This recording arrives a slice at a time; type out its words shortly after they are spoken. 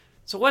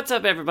So what's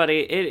up,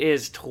 everybody? It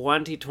is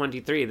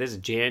 2023. This is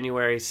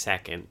January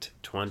 2nd,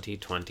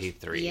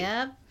 2023.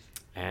 Yep.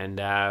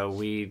 And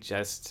we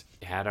just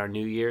had our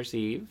New Year's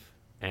Eve.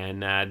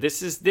 And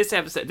this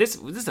episode. This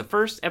is the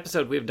first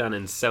episode we've done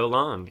in so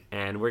long.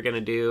 And we're going to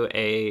do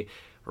a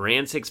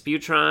Rancix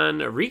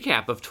Butron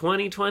recap of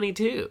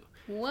 2022.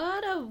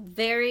 What a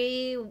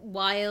very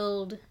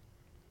wild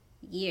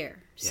year.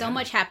 So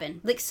much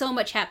happened. So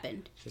much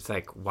happened. It's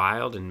like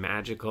wild and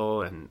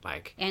magical and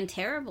and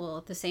terrible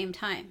at the same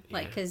time.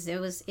 Because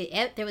there was an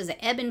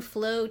ebb and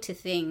flow to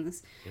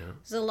things. Yeah.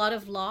 There's a lot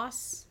of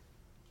loss,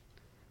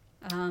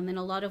 and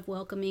a lot of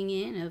welcoming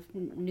in of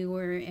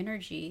newer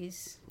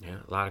energies. Yeah,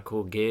 a lot of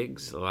cool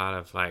gigs, a lot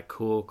of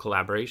cool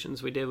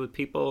collaborations we did with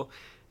people.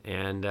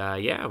 And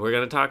we're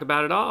going to talk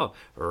about it all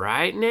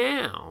right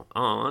now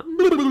on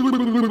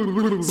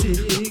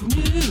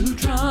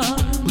Signutron,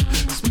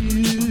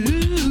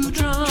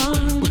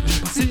 Sputron,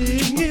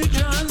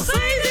 Signutron,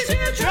 Signutron.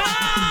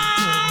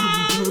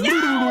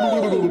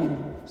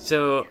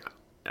 So,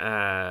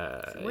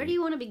 where do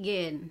you want to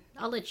begin?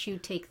 I'll let you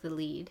take the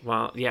lead.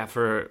 Well, yeah,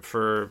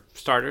 for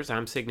starters,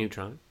 I'm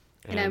Signutron.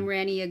 And I'm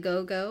Rania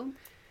Go-Go.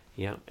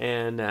 Yeah,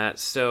 and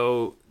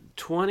so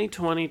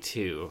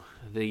 2022,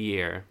 the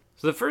year.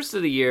 So the first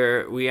of the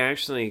year, we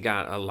actually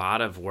got a lot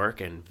of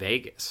work in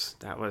Vegas.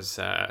 That was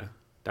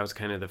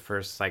kind of the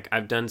first.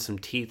 I've done some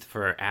teeth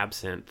for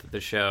Absinthe, the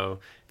show.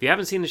 If you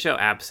haven't seen the show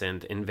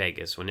Absinthe in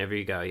Vegas, whenever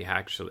you go, you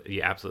absolutely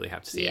have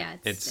to see it. Yeah,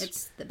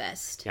 it's the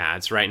best. Yeah,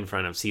 it's right in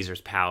front of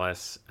Caesar's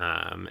Palace,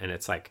 and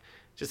it's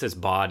just this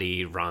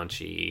baudy,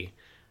 raunchy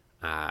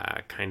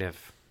kind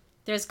of.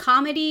 There's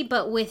comedy,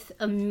 but with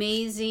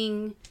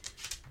amazing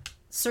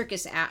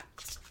circus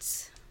acts.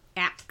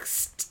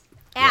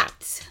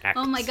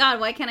 Oh my god,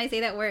 why can't I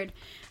say that word?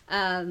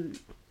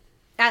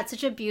 That's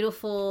such a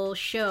beautiful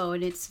show,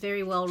 and it's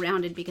very well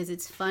rounded because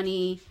it's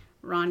funny,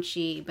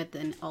 raunchy, but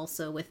then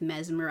also with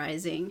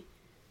mesmerizing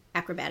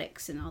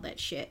acrobatics and all that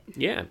shit.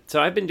 Yeah,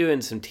 so I've been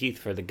doing some teeth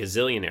for the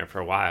Gazillionaire for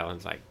a while,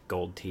 and it's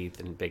gold teeth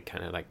and big,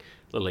 kind of a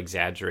little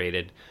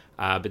exaggerated.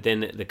 But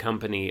then the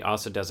company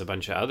also does a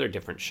bunch of other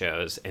different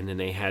shows, and then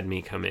they had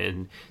me come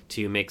in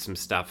to make some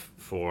stuff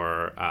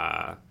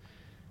for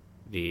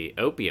the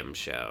Opium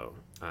show.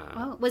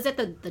 Was that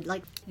the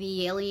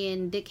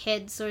alien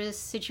dickhead sort of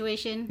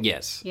situation?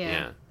 Yes.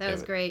 Yeah. That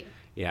was great.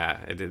 Yeah,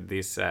 I did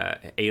these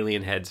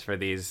alien heads for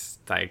these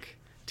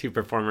two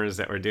performers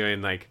that were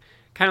doing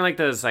kind of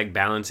those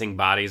balancing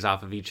bodies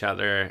off of each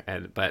other,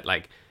 but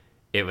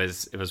it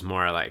was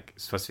more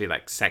supposed to be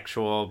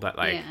sexual, but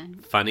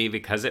funny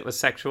because it was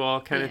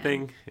sexual kind of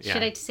thing. Yeah.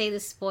 Should I say the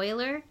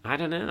spoiler? I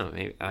don't know.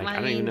 Maybe, I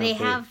don't mean, even know they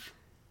have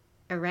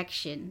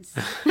erections.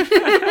 Well,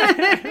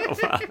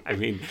 I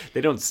mean,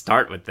 they don't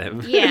start with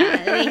them.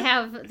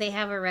 Yeah, they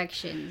have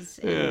erections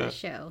in the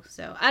show.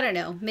 So I don't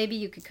know. Maybe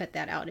you could cut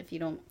that out if you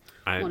don't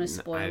want to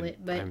spoil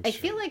it. But I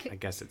feel I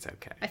guess it's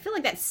okay. I feel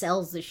that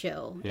sells the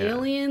show. Yeah.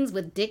 Aliens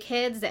with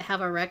dickheads that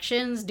have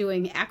erections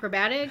doing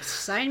acrobatics.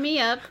 Sign me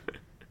up.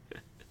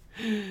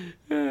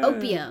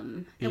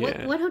 Opium. And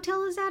what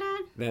hotel is that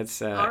at?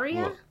 That's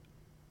Aria.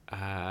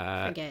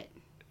 Forget.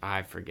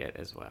 I forget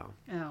as well.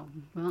 Oh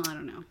well, I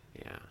don't know.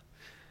 Yeah.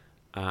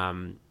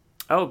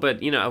 But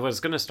I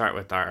was going to start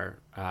with our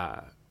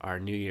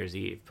New Year's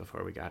Eve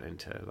before we got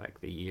into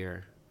the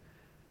year.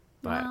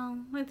 But, well,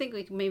 I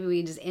think maybe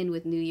we just end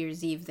with New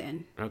Year's Eve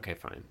then. Okay,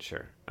 fine,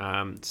 sure.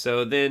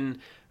 So then,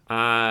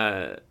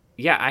 I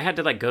had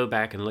to go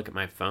back and look at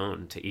my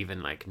phone to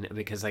even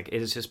because it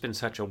has just been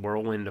such a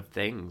whirlwind of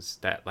things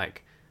that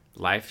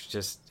life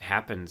just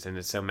happens, and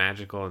it's so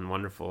magical and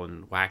wonderful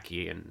and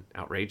wacky and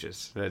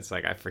outrageous that it's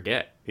I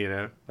forget,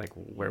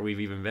 where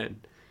we've even been.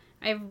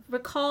 I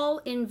recall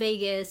in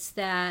Vegas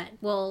that,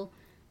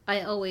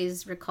 I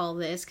always recall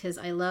this because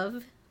I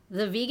love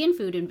the vegan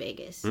food in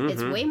Vegas. Mm-hmm.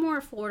 It's way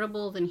more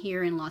affordable than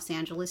here in Los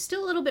Angeles.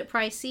 Still a little bit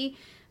pricey,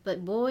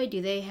 but boy,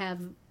 do they have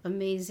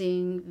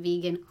amazing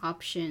vegan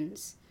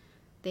options.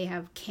 They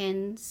have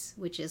Ken's,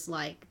 which is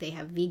they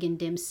have vegan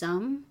dim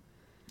sum.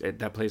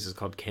 That place is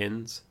called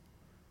Ken's?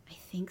 I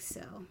think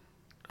so.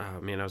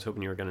 Oh, man, I was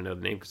hoping you were going to know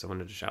the name because I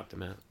wanted to shout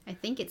them out. I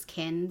think it's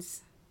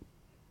Ken's.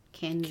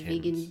 Ken's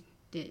vegan...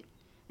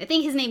 I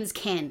think his name is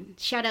Ken.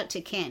 Shout out to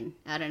Ken.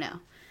 I don't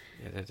know.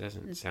 Yeah, that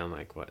doesn't sound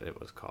like what it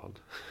was called.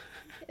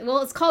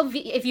 Well, it's called...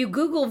 if you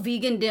Google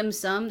vegan dim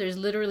sum, there's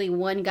literally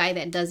one guy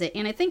that does it,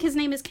 and I think his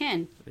name is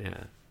Ken.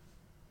 Yeah.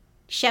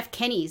 Chef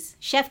Kenny's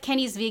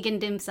vegan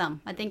dim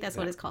sum. I think that's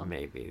what it's called.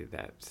 Maybe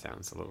that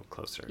sounds a little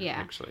closer, yeah.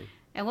 Actually.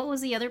 And what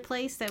was the other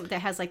place that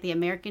has the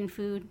American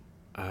food?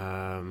 They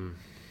have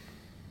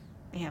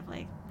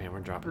man,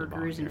 we're dropping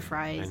burgers and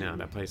fries. I know,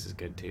 that place is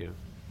good too.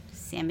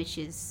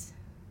 Sandwiches.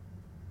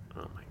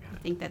 Oh my god. I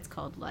think that's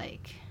called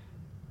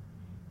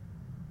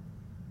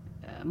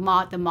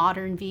the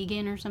modern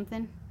vegan or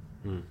something.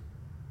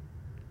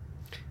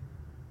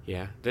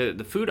 Yeah,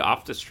 the food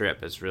off the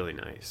strip is really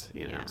nice,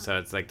 you know. Yeah. So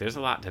it's like there's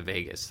a lot to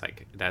Vegas.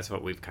 Like that's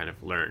what we've kind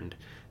of learned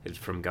is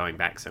from going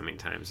back so many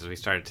times. Is we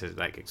started to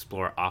like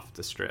explore off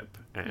the strip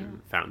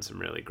and found some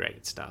really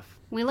great stuff.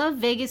 We love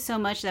Vegas so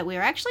much that we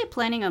were actually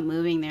planning on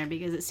moving there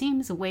because it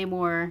seems way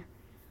more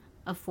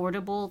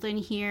affordable than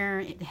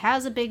here. It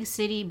has a big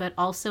city, but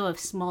also a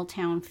small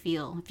town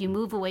feel. If you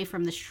move away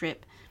from the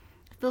strip,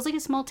 it feels like a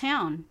small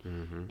town.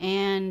 Mm-hmm.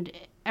 And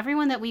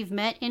everyone that we've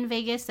met in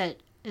Vegas that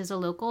is a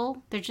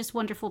local, they're just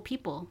wonderful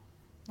people.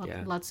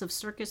 Yeah. Lots of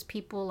circus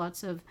people,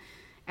 lots of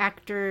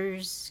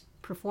actors,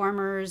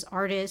 performers,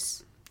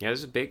 artists. Yeah,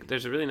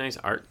 there's a really nice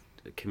art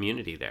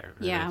community there.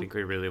 And Yeah. I think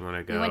we really want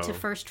to go. We went to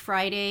First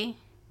Friday,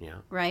 Yeah.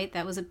 right?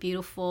 That was a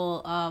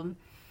beautiful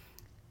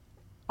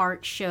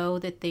art show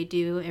that they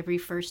do every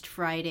first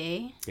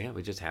Friday. Yeah,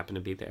 we just happened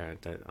to be there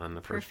on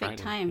the first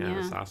Perfect Friday. time, It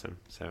was yeah. awesome.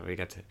 So we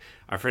got to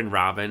our friend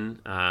Robin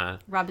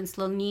Robin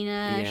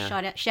Slonina,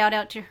 Yeah. shout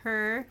out to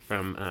her.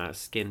 from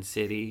Skin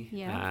City,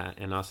 Yeah.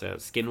 and also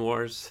Skin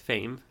Wars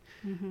fame.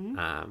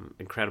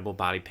 Incredible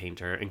body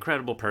painter,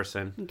 incredible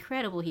person.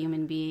 Incredible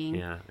human being.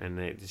 Yeah,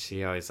 and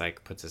she always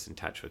like puts us in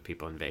touch with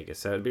people in Vegas.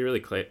 So it'd be really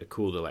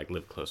cool to like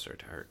live closer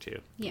to her too.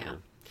 you Yeah.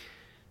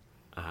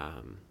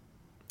 know?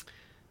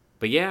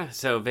 But yeah,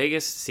 so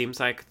Vegas seems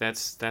like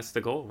that's the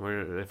goal.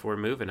 If we're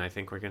moving, I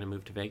think we're gonna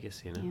move to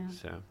Vegas. You know, Yeah.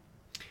 so.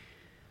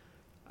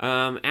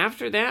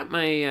 After that,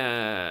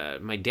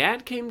 my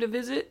dad came to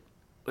visit,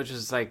 which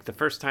is like the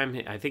first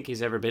time I think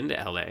he's ever been to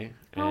LA.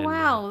 Oh, And,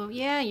 wow.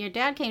 Yeah, your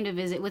dad came to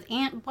visit with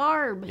Aunt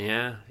Barb.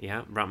 Yeah,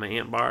 brought my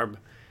Aunt Barb,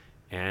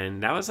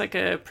 and that was like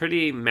a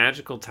pretty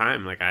magical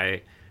time. Like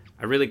I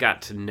really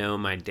got to know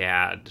my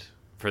dad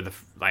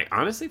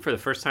honestly for the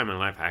first time in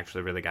my life. I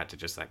actually really got to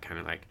just like kind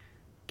of like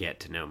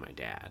get to know my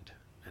dad,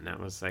 and that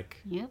was like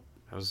Yep.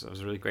 I was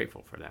really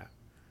grateful for that.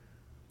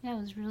 Yeah, it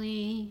was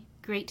really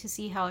great to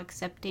see how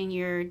accepting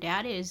your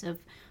dad is of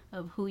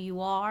who you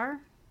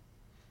are,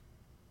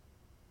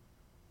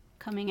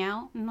 coming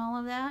out and all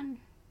of that.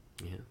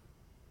 Yeah.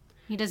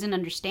 He doesn't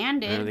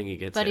understand it. I don't think he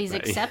gets but it, he's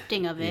but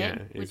accepting of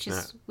it, yeah,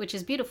 which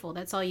is beautiful.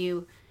 That's all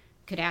you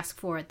could ask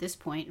for at this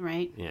point,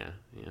 right? Yeah.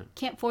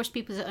 Can't force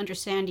people to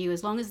understand you.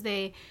 As long as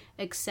they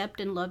accept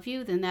and love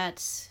you, then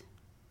that's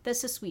a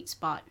sweet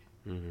spot.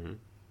 Mm-hmm.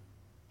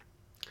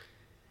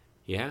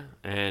 Yeah,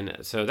 and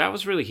so that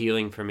was really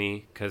healing for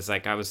me because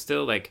like I was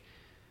still like,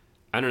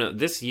 I don't know,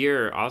 this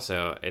year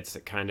also it's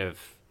kind of,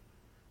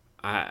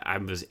 I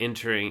was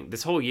entering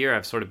this whole year.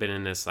 I've sort of been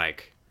in this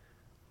like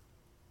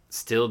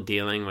still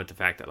dealing with the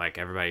fact that like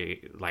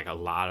everybody, like a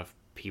lot of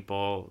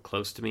people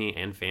close to me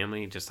and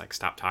family just like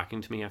stopped talking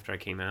to me after I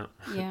came out.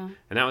 Yeah.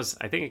 And that was,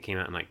 I think it came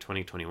out in like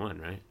 2021,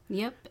 right?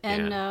 Yep.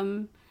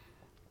 And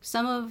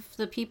some of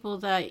the people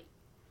that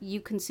you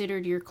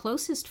considered your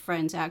closest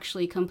friends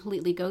actually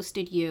completely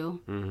ghosted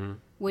you,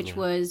 which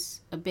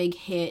was a big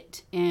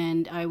hit.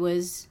 And I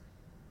was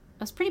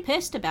pretty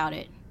pissed about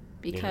it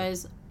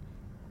because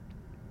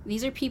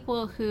these are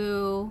people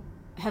who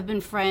have been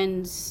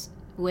friends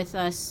with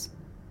us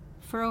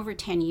for over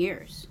 10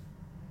 years.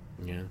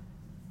 Yeah.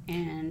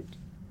 And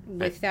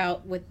with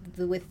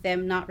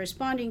them not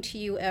responding to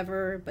you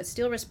ever, but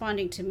still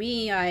responding to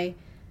me, I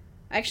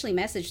actually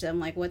messaged them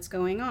like, what's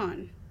going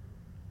on?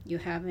 You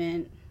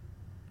haven't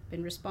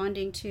been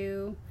responding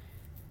to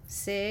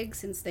SIG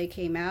since they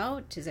came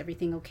out. Is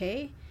everything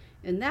okay?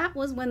 And that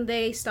was when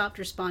they stopped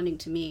responding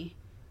to me.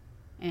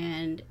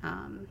 And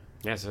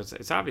Yeah, so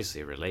it's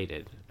obviously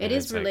related. it And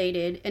is it's like-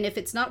 related. And if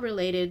it's not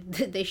related,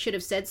 they should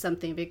have said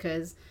something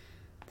because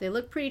they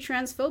look pretty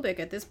transphobic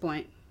at this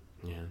point,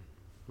 yeah.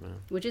 Well.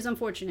 which is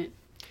unfortunate.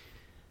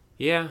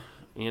 Yeah,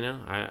 you know,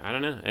 I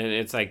don't know. And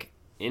it's like,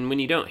 and when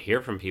you don't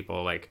hear from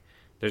people, like,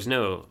 there's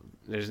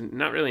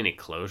not really any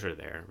closure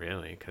there,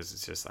 really, because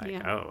it's just like,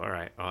 oh, all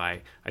right. Well,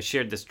 I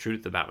shared this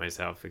truth about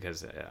myself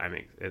because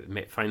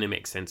it finally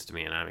makes sense to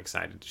me, and I'm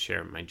excited to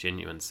share my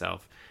genuine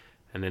self.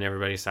 And then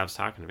everybody stops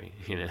talking to me,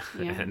 you know?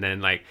 Yeah. And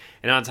then, like,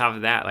 and on top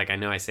of that, like, I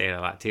know I say it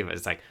a lot too, but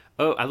it's like,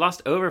 oh, I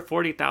lost over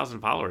 40,000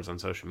 followers on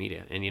social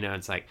media. And, you know,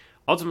 it's like,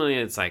 ultimately,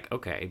 it's like,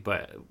 okay,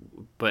 but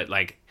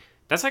like,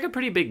 that's like a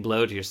pretty big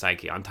blow to your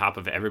psyche on top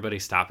of everybody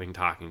stopping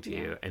talking to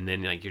you. And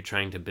then, like, you're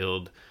trying to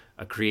build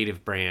a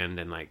creative brand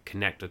and, like,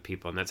 connect with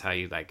people. And that's how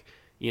you, like,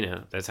 you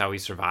know, that's how we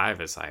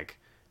survive, is, like,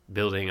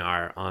 building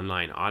our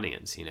online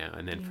audience, you know?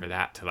 And then for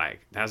that to,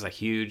 like, that was a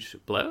huge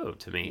blow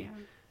to me.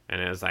 Yeah.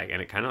 And it was like, and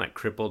it kind of like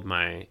crippled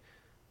my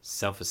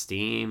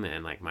self-esteem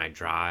and like my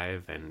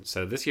drive. And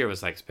so this year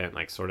was like spent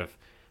like sort of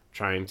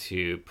trying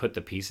to put the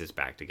pieces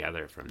back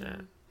together from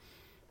that.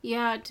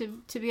 Yeah,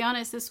 to be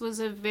honest, this was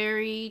a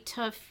very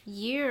tough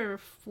year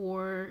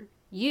for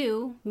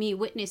you, me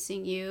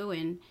witnessing you,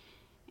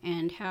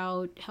 and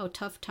how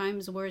tough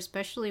times were,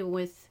 especially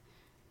with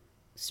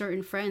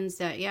certain friends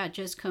that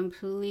just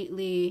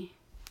completely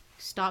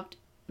stopped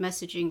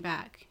messaging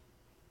back.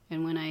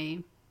 And when I,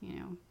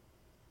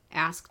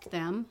 asked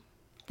them,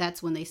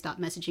 that's when they stopped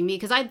messaging me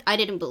because I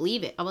didn't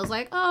believe it. I was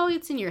like, oh,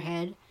 it's in your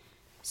head.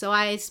 So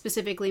I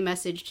specifically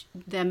messaged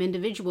them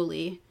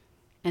individually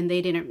and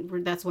they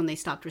didn't. That's when they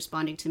stopped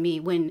responding to me.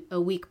 When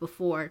a week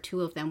before,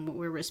 two of them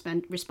were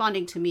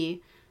responding to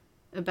me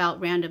about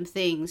random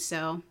things.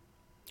 So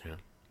Yeah.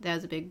 that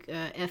was a big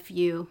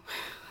fu.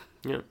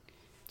 Yeah.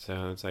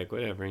 So it's like,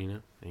 whatever, you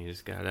know. You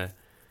just gotta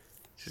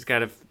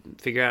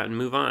figure out and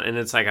move on. And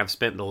it's like I've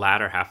spent the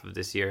latter half of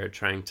this year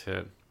trying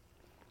to.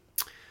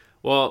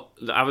 Well,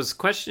 I was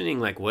questioning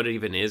like what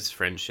even is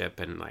friendship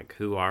and like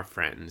who are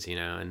friends, you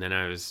know. And then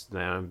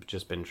I've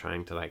just been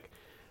trying to like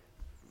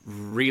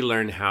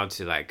relearn how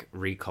to like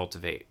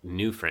recultivate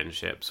new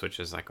friendships, which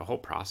is like a whole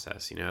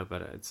process, you know.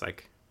 But it's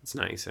like it's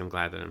nice. I'm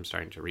glad that I'm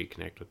starting to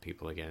reconnect with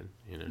people again,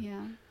 you know.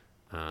 Yeah.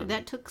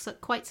 That took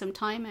quite some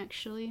time,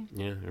 actually.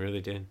 Yeah, it really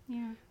did.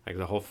 Yeah. Like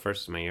the whole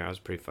first of my year, I was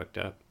pretty fucked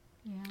up.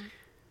 Yeah.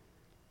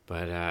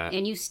 But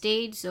and you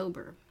stayed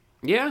sober.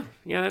 yeah,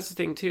 that's the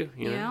thing too.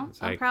 You know, Yeah,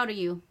 it's I'm like, proud of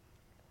you.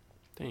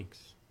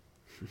 Thanks.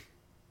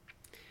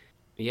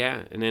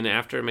 Yeah, and then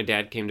after my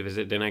dad came to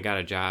visit, then I got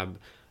a job.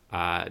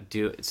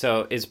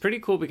 So it's pretty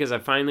cool because I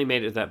finally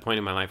made it to that point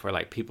in my life where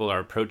like people are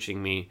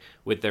approaching me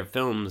with their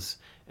films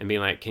and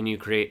being like, "Can you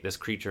create this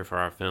creature for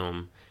our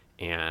film?"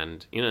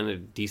 And you know, they're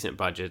decent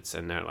budgets,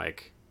 and they're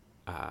like,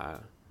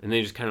 and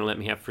they just kind of let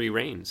me have free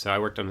reign. So I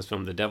worked on this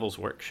film, The Devil's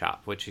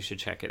Workshop, which you should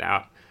check it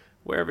out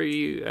wherever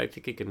I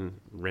think you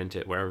can rent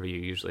it wherever you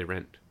usually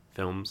rent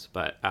films.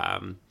 But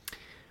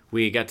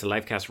we got to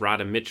live-cast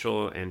Rhoda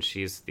Mitchell, and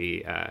she's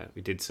we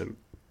did some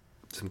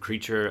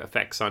creature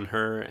effects on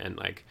her and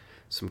like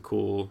some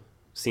cool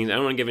scenes. I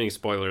don't want to give any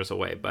spoilers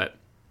away, but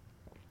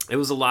it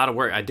was a lot of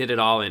work. I did it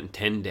all in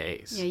 10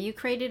 days. Yeah, you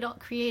created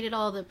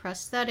all the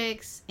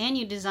prosthetics, and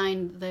you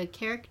designed the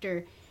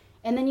character,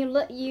 and then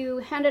you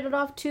handed it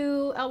off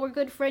to our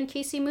good friend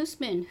Casey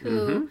Mooseman,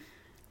 who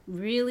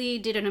really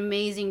did an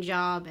amazing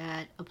job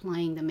at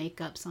applying the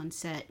makeups on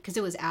set because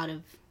it was out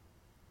of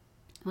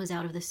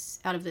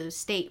the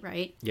state,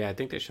 right? Yeah, I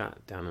think they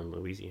shot down in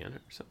Louisiana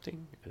or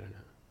something. I don't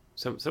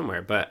know,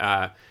 somewhere. But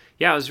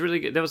yeah, it was really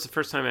good. That was the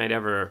first time I'd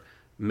ever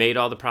made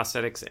all the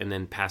prosthetics and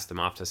then passed them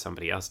off to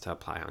somebody else to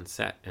apply on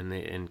set.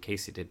 And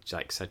Casey did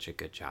like such a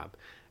good job.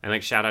 And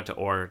like shout out to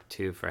Orr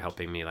too for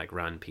helping me like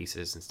run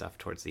pieces and stuff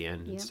towards the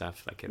end and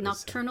stuff. Like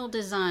Nocturnal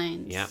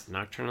Designs. Yeah,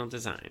 Nocturnal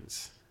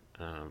Designs.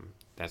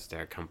 That's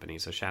their company,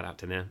 so shout out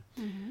to them.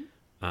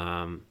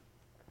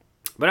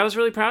 But I was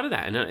really proud of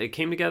that, and it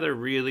came together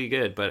really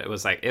good. But it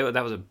was like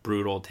that was a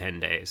brutal 10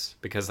 days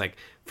because like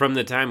from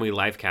the time we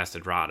live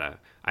casted Rada,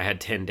 I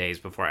had 10 days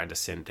before I had to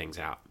send things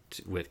out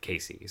with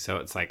Casey. So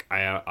it's like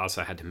I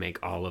also had to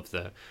make all of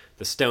the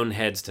stone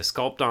heads to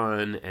sculpt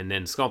on, and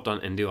then sculpt on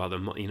and do all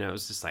the, you know, it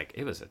was just like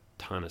it was a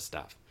ton of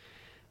stuff.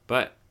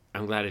 But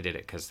I'm glad I did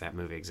it because that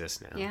movie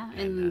exists now. Yeah,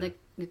 and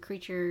the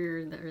creature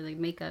or the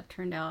makeup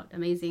turned out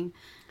amazing.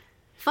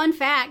 Fun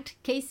fact: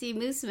 Casey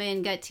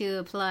Mooseman got to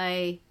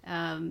apply.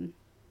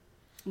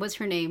 What's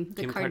her name?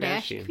 Kim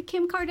Kardashian.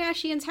 Kim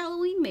Kardashian's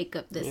Halloween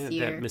makeup this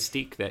year. That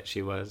mystique that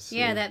she was.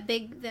 Yeah, that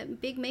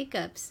big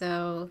makeup.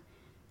 So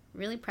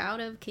really proud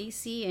of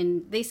Casey.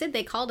 And they said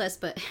they called us,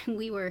 but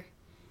we were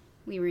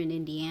in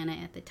Indiana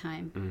at the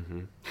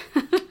time.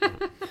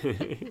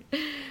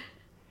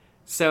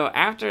 So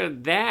after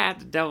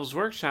that Devil's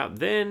Workshop,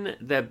 then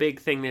the big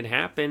thing that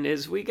happened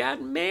is we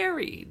got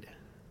married.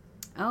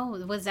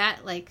 Oh, was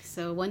that like,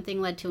 so one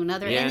thing led to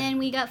another, Yeah. and then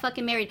we got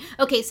fucking married.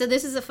 Okay, so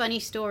this is a funny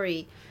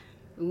story.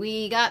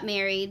 We got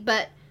married,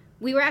 but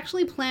we were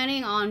actually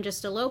planning on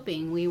just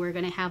eloping. We were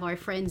going to have our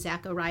friend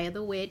Zachariah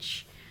the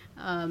Witch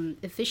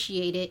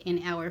officiate it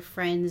in our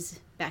friend's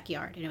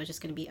backyard. And it was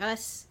just going to be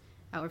us,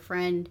 our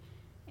friend,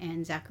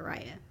 and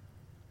Zachariah.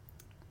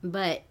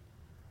 But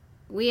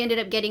we ended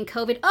up getting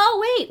COVID.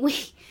 Oh,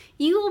 wait,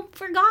 you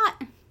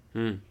forgot.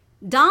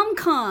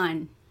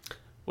 DomCon.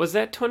 Was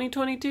that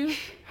 2022?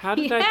 How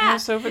did I Yeah.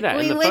 pass over that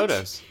in the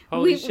photos?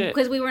 Holy shit.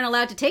 Because we weren't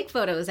allowed to take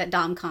photos at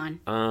DomCon.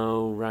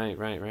 Oh, right.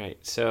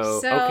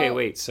 So, okay,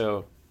 wait,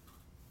 so...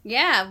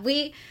 Yeah,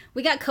 we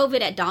got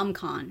COVID at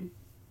DomCon.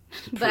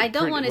 But I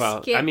don't want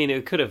to skip... I mean,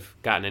 it could have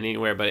gotten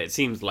anywhere, but it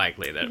seems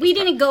likely that we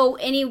didn't go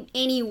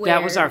anywhere.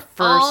 That was our first...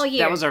 all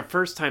year. That was our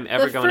first time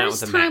ever going out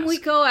with a mask. The first time we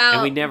go out...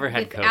 And we never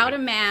had without COVID. a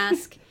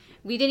mask.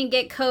 We didn't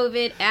get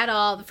COVID at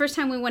all. The first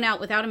time we went out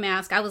without a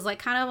mask, I was like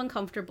kind of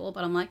uncomfortable,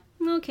 but I'm like,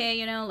 okay,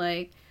 you know,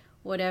 like,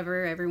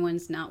 whatever.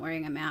 Everyone's not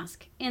wearing a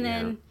mask. And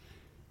then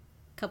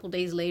a couple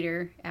days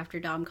later, after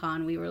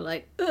DomCon, we were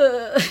like,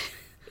 ugh,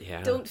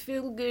 don't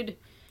feel good.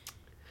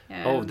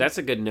 Oh, that's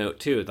a good note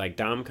too. Like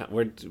DomCon,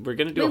 we're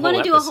gonna do. We want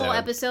to do a whole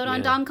episode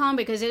on DomCon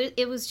because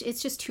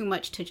it's just too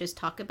much to just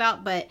talk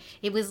about. But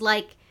it was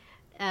like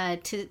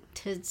to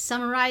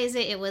summarize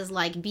it, it was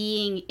like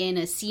being in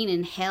a scene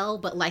in hell,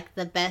 but like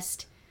the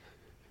best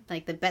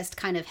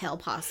kind of hell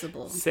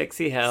possible.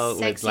 Sexy hell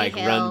with like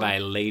run by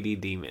lady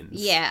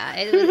demons. Yeah,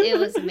 it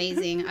was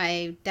amazing.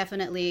 I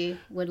definitely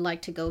would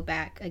like to go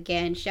back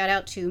again. Shout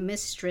out to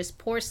Mistress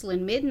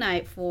Porcelain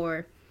Midnight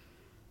for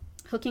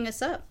hooking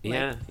us up.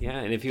 Yeah.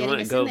 And if you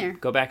want to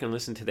go back and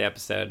listen to the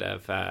episode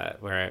of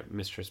where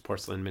Mistress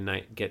Porcelain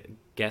Midnight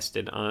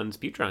guested on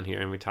Sputron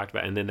here, and we talked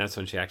about, and then that's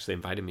when she actually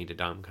invited me to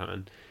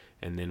DomCon,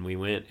 And then we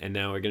went, and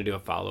now we're going to do a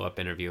follow-up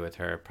interview with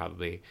her,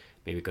 probably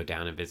maybe go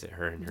down and visit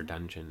her in her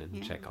dungeon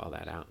and check all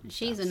that out.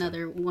 She's stuff,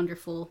 another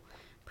wonderful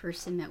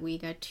person that we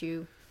got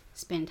to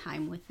spend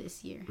time with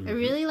this year. I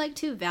really like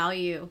to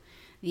value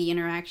the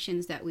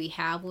interactions that we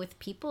have with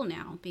people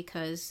now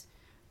because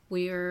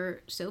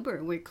we're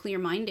sober, we're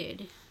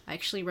clear-minded. I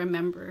actually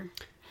remember.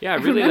 Yeah, I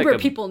really remember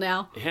people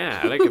now. Yeah,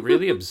 I like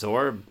really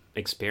absorb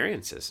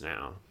experiences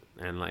now,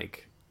 and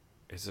like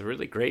it's a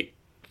really great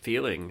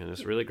feeling, and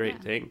it's a really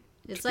great thing.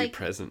 It's to like be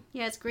present.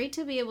 Yeah, it's great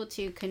to be able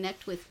to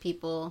connect with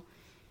people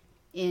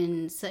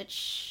in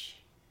such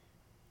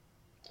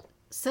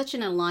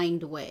an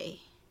aligned way,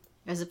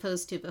 as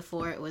opposed to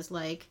before it was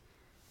like,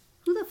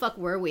 who the fuck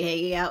were we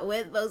hanging out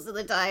with most of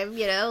the time?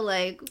 You know,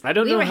 like I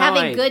don't we know were how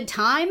having good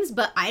times,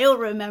 but I don't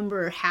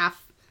remember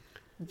half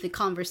the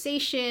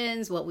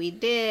conversations, what we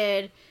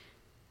did.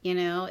 You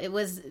know, it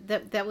was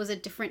that was a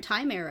different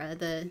time era,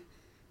 the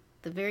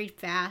very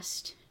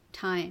fast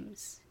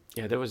times.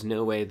 Yeah, there was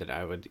no way that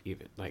I would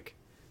even like.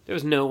 There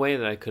was no way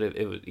that I could have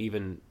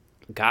even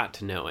got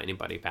to know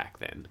anybody back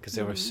then because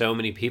there were so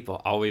many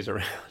people always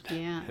around.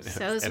 Yeah,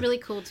 so it was really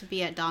cool to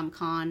be at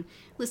DomCon,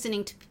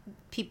 listening to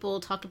people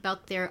talk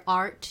about their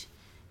art,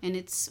 and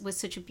was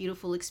such a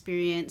beautiful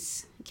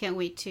experience. Can't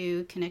wait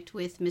to connect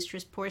with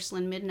Mistress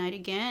Porcelain Midnight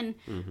again,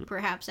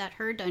 perhaps at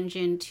her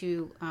dungeon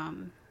to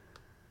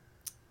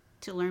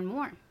learn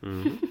more.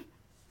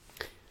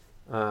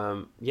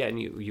 Yeah,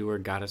 and you were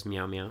Goddess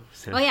Meow Meow.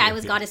 So. Oh yeah, I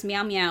was Goddess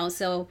Meow Meow.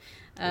 So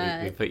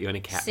we put you in a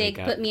cat Sig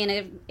makeup. put me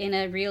in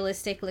a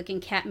realistic looking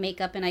cat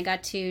makeup, and I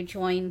got to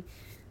join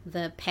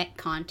the pet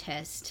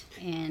contest,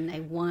 and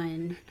I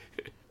won.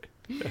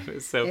 That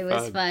was so It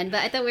was fun,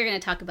 but I thought we were going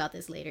to talk about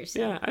this later. So.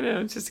 Yeah, I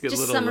know. Just a good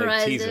Just little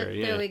summarize teaser. it.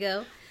 Yeah. There we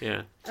go.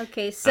 Yeah.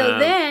 Okay, so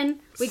then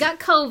we got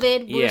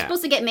COVID. We were yeah.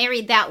 supposed to get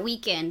married that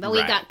weekend, but we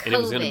got COVID. And it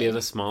was going to be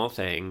a small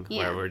thing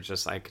Yeah. where we're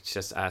just like, it's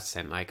just us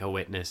and like a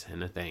witness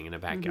and a thing in a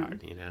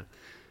backyard, you know?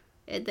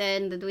 And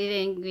then we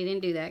didn't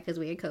do that because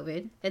we had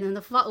COVID. And then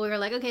the fall, we were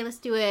like, okay, let's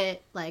do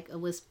it. Like it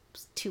was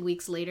 2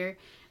 weeks later.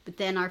 But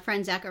then our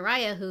friend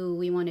Zachariah, who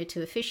we wanted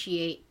to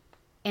officiate,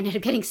 ended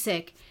up getting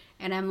sick.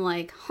 And I'm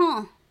like,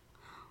 I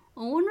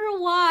wonder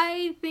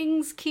why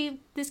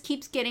this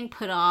keeps getting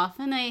put off.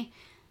 And I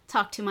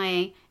talked to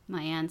my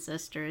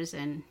ancestors,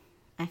 and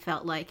I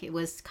felt like it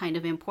was kind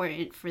of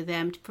important for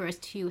us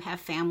to have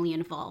family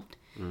involved.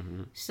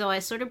 So I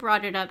sort of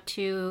brought it up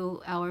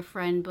to our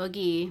friend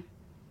Boogie,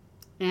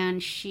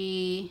 and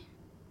she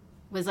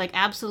was like,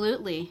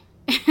 absolutely.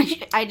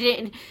 I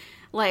didn't,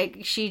 like,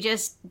 she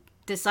just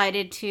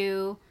decided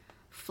to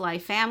fly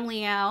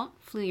family out,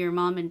 flew your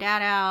mom and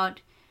dad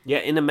out. Yeah,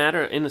 in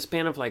the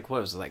span of like,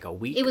 what was it, like a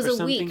week? It was or a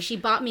something? week. She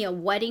bought me a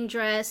wedding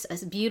dress,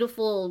 a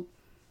beautiful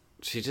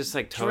She just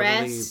like totally.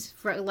 dress.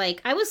 For,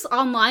 like, I was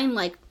online,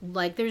 like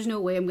there's no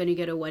way I'm going to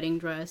get a wedding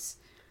dress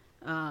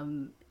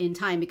in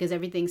time because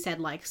everything said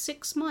like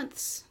 6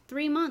 months,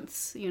 3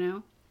 months, you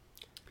know.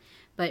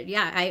 But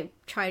yeah,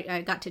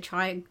 I got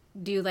to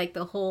do like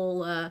the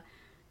whole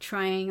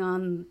trying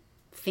on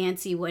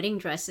fancy wedding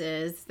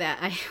dresses that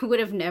I would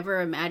have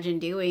never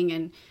imagined doing,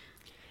 and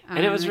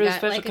it was really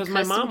special like, because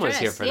my mom was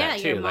here for that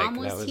too. Yeah, your mom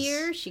like, was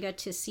here. She got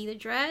to see the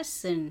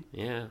dress, and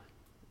yeah,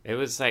 it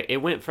was like it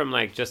went from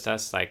like just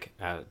us like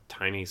a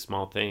tiny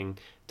small thing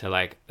to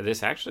like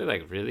this actually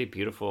like really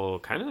beautiful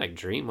kind of like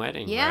dream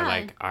wedding. Yeah, where,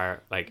 like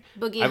our like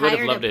Boogie I would have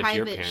hired loved a it if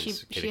your private.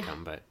 parents could have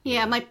come, but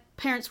yeah, my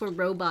parents were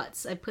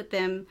robots. I put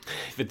them.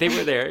 but they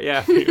were there.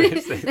 Yeah,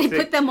 They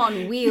put them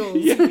on wheels.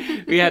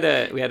 Yeah, we had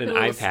an Little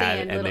iPad,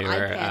 stand, and they little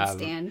were iPad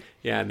stand.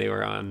 yeah, and they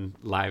were on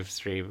live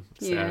stream.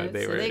 So Yeah,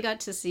 they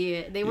got to see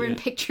it. They were in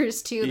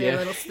pictures too.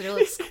 They're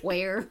little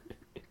square.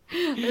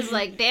 It was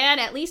like, Dad,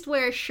 at least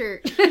wear a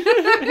shirt.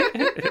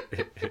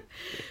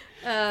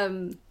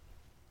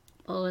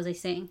 What was I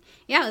saying?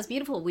 Yeah, it was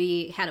beautiful.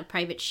 We had a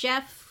private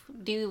chef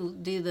do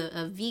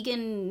a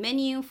vegan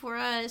menu for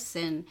us,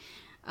 and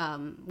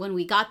when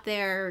we got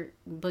there,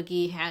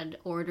 Boogie had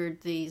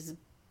ordered this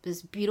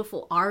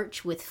beautiful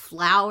arch with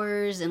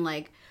flowers and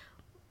like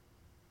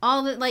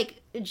all the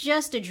like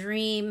just a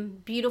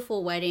dream,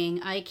 beautiful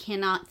wedding. I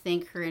cannot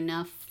thank her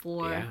enough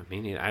for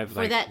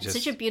that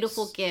such a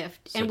beautiful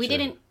gift. And we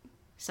didn't.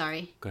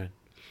 Sorry. Go ahead.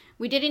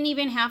 We didn't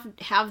even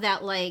have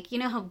that, like, you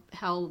know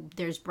how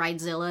there's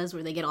bridezillas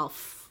where they get all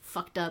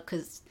fucked up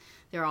because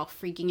they're all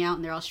freaking out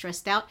and they're all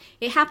stressed out.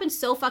 It happened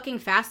so fucking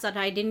fast that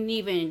I didn't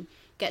even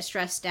get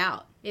stressed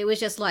out. It was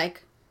just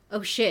like,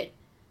 oh shit,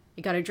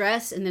 you got a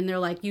dress, and then they're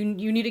like, you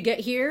need to get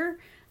here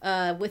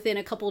within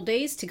a couple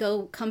days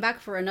to come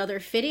back for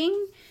another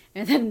fitting,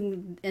 and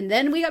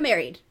then we got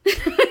married.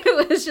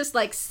 It was just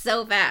like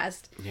so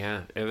fast.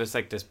 Yeah, it was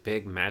like this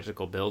big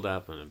magical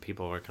buildup, and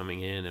people were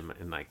coming in,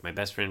 and like my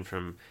best friend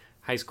from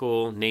high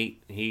school,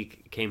 Nate, he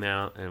came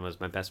out and was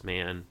my best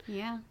man.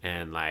 Yeah.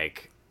 And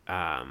like,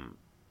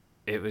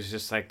 it was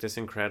just like this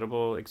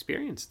incredible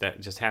experience that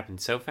just happened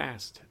so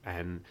fast,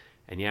 and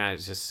yeah, I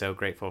was just so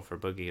grateful for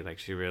Boogie. Like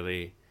she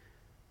really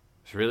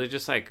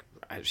just like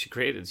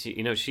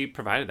she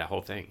provided that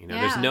whole thing. You know,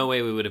 there's no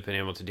way we would have been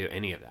able to do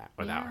any of that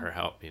without her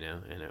help. You know,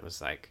 and it was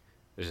like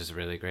which is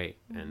really great.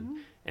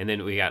 And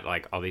then we got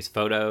like all these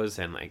photos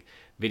and like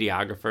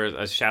videographers.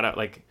 A shout out,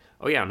 like,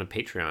 oh yeah, on the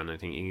Patreon, I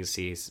think you can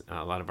see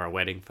a lot of our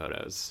wedding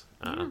photos.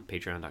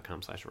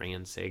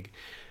 Patreon.com/Ransig.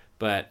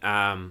 But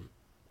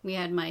we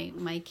had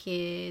my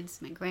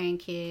kids, my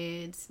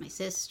grandkids, my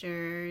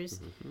sisters.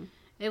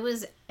 It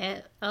was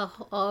a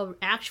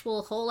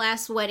actual whole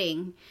ass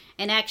wedding,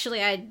 and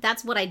actually,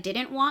 that's what I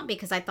didn't want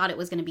because I thought it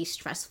was going to be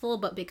stressful,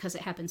 but because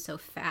it happened so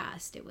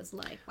fast, it was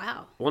like,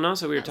 wow. Well, and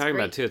also we were talking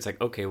about too. It's like,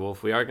 okay, well,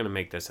 if we are going to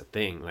make this a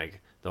thing, like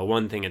the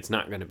one thing it's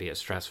not going to be as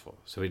stressful.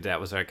 So that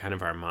was our kind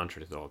of our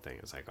mantra to the whole thing.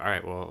 It's like, all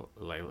right, well,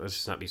 like let's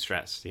just not be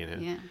stressed, you know.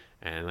 Yeah.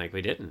 And like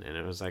we didn't, and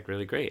it was like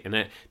really great.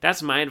 And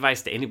that's my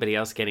advice to anybody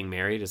else getting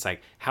married. It's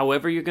like,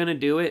 however you're going to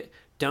do it.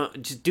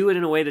 Don't just do it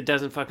in a way that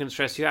doesn't fucking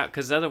stress you out,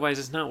 because otherwise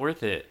it's not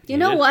worth it. You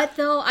know what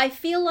though? I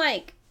feel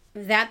like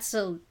that's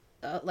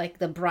like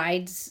the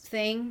bride's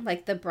thing.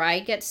 Like the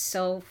bride gets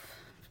so,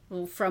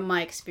 from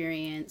my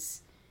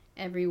experience,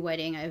 every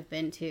wedding I've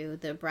been to,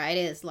 the bride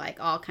is like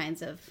all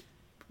kinds of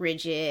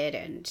rigid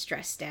and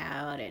stressed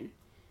out and.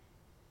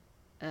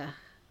 Yeah.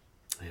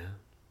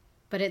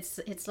 But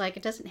it's like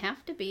it doesn't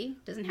have to be.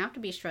 It doesn't have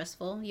to be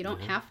stressful. You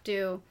don't have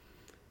to.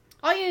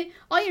 All you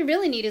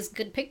really need is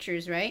good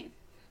pictures, right?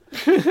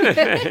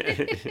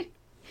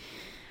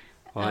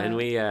 Well, and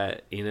we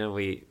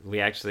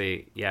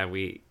actually,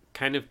 we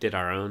kind of did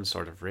our own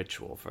sort of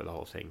ritual for the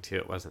whole thing too.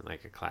 It wasn't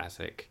like a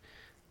classic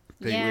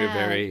thing. Yeah. We were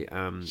very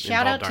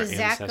shout out to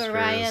Zachariah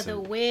Zachariah the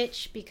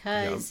witch,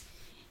 because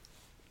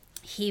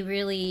he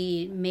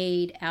really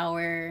made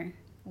our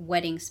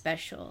wedding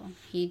special.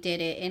 He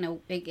did it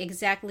in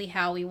exactly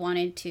how we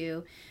wanted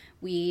to.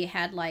 We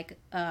had like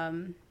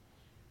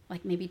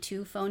maybe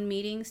 2 phone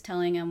meetings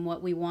telling him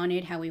what we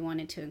wanted, how we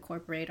wanted to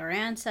incorporate our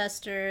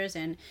ancestors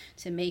and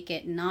to make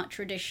it not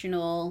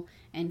traditional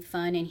and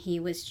fun. And he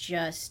was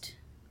just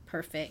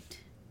perfect,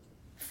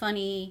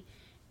 funny,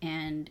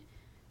 and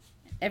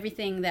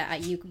everything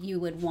that you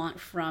would want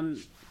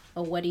from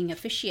a wedding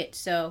officiate.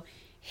 So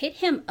hit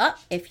him up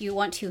if you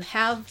want to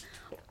have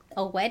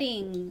a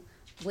wedding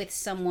with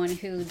someone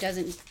who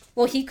doesn't,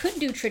 well, he could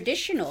do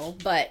traditional,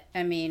 but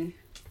I mean,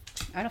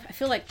 I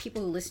feel like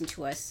people who listen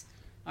to us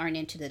aren't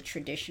into the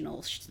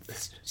traditional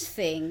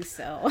thing.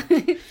 So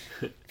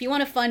if you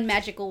want a fun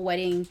magical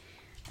wedding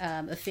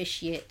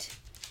officiate,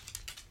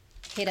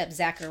 hit up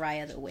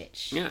Zachariah the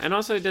witch. Yeah, and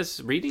also he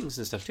does readings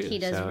and stuff too. He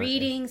does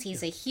readings.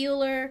 He's a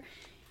healer.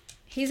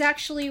 He's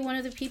actually one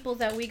of the people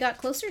that we got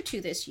closer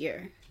to this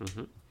year.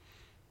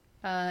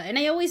 And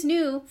I always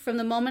knew from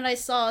the moment I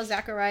saw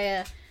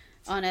Zachariah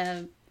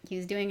he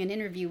was doing an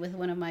interview with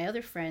one of my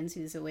other friends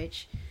who's a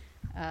witch.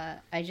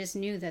 I just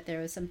knew that there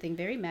was something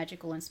very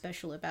magical and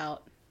special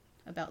about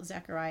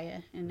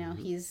Zachariah, and now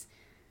he's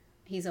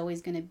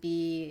always going to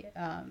be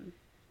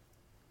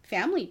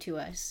family to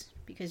us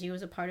because he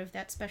was a part of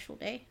that special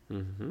day.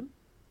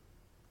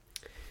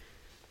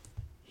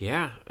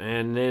 Yeah,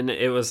 and then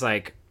it was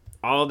like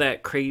all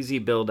that crazy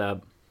build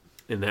up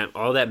and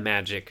all that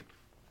magic,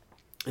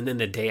 and then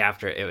the day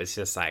after it was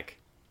just like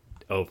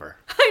over.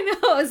 I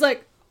know. I was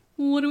like,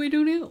 what do we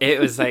do now? It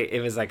was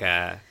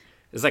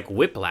like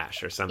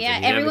whiplash or something. Yeah,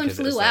 everyone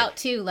flew out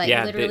too,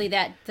 literally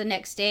the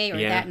next day or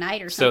that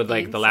night or something. So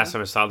like the last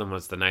time I saw them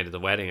was the night of the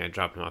wedding. I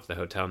dropped them off at the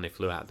hotel and they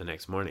flew out the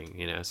next morning,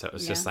 you know. So it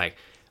was just like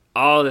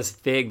all this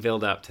big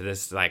build up to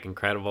this like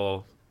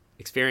incredible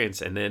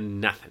experience, and then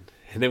nothing.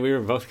 And then we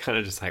were both kind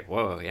of just like,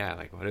 whoa, yeah,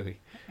 like what do we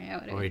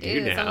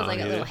do now? It's almost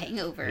like a little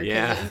hangover.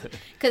 Yeah.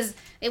 Because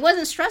it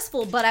wasn't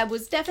stressful, but I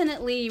was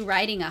definitely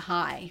riding a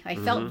high. I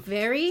felt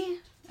very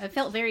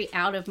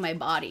out of my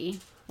body.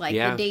 Like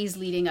the days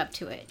leading up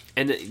to it.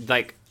 And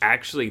like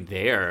actually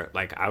there,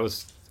 like I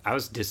was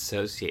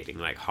dissociating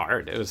like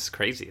hard. It was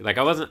crazy. Like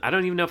I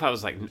don't even know if I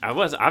was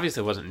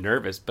obviously wasn't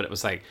nervous, but it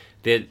was like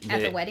at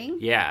the wedding?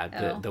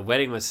 Yeah. The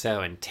wedding was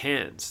so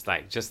intense.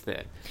 Like just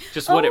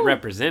what it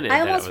represented.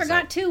 I almost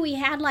forgot too. We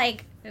had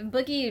like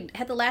Boogie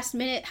had the last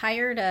minute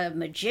hired a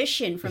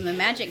magician from the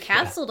Magic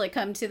Castle to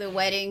come to the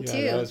wedding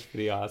too. That was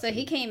pretty awesome. So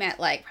he came at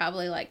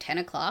probably 10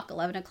 o'clock,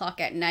 11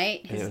 o'clock at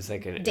night. And it was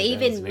like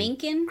David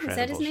Minkin, is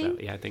that his name?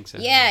 Show. Yeah, I think so.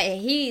 Yeah,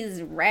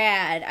 he's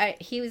rad.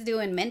 He was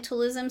doing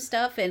mentalism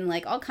stuff and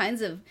like all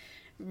kinds of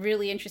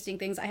really interesting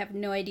things. I have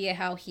no idea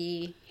how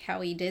he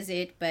does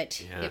it,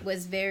 but it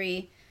was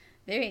very,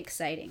 very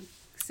exciting.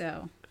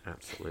 So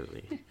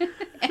absolutely.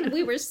 And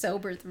we were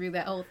sober through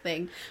that whole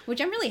thing,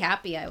 which I'm really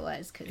happy I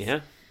was. Cause,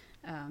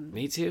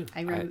 me too.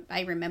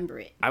 I remember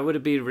it. I would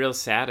have been real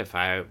sad if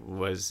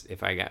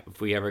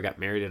we ever got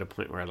married at a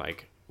point where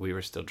like we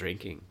were still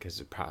drinking, because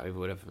it probably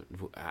would have.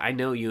 I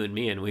know you and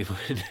me, and we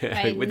would.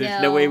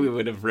 There's no way we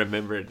would have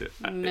remembered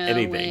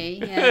anything. Way,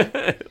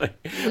 yeah.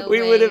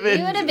 We would have been.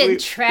 We would have been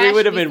trashed. We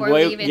would have been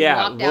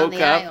woke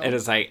up, and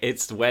it's like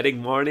it's wedding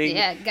morning.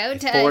 Yeah, go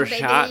time, 4 baby.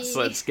 shots.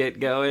 Let's get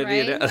going.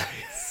 Right? You know.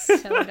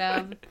 So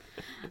dumb.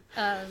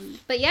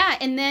 But yeah,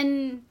 and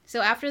then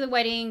so after the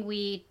wedding,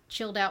 we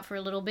chilled out for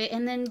a little bit,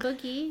 and then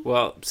Boogie.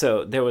 Well,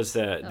 so there was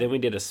then we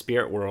did a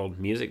Spirit World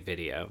music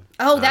video.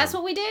 Oh, that's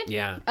what we did.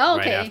 Yeah. Oh,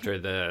 okay.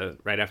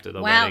 Right after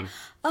the Wow. wedding.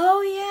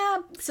 Oh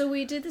yeah. So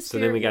we did the. So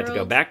then we got to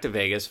go back to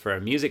Vegas for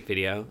a music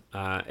video.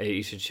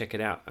 You should check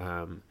it out.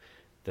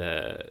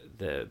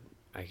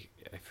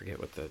 I forget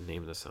what the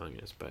name of the song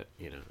is, but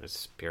it's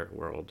Spirit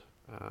World.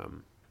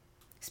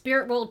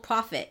 Spirit World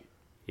Prophet.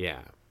 Yeah,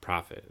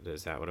 Prophet.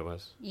 Is that what it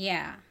was?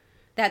 Yeah,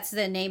 that's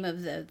the name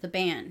of the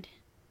band.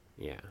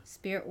 Yeah.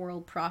 Spirit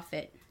World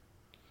Prophet.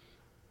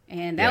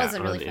 And that was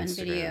a really fun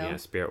Instagram, video. Yeah,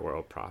 Spirit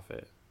World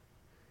Prophet.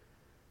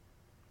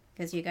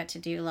 Because you got to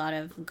do a lot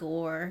of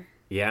gore.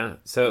 Yeah,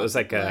 so it was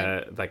like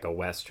a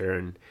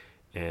Western,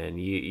 and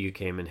you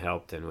came and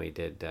helped, and we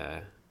did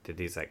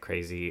these like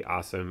crazy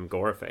awesome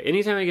gore effects.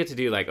 Anytime I get to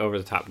do like over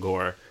the top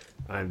gore,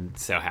 I'm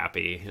so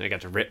happy. And I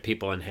got to rip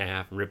people in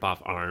half, rip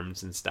off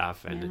arms and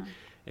stuff, and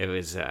it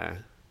was a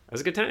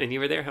good time. And you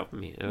were there helping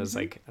me. It was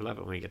like, I love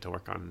it when we get to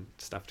work on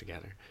stuff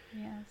together.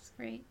 Yeah, it's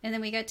great. And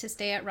then we got to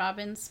stay at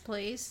Robin's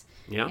place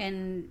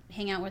and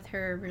hang out with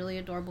her really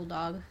adorable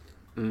dog,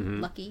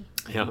 Lucky.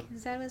 Yeah.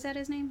 Was that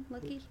his name?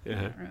 Lucky? Yeah.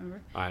 I don't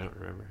remember. I don't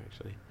remember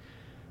actually.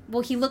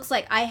 Well, he looks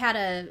like I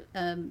had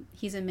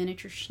he's a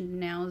miniature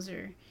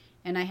schnauzer,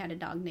 and I had a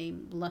dog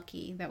named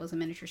Lucky that was a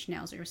miniature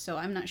schnauzer, so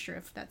I'm not sure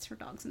if that's her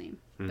dog's name,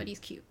 but he's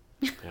cute.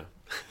 Yeah.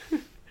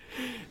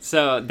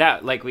 So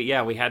that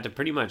we had to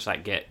pretty much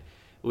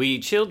we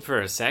chilled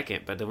for a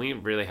second, but then we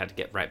really had to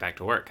get right back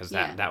to work because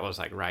that was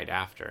like right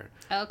after.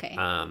 Okay.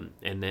 And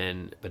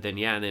then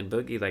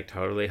Boogie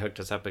totally hooked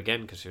us up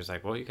again because she was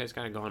like, "Well, you guys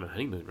got to go on a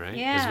honeymoon, right?"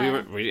 Yeah.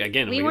 Because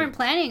we weren't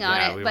planning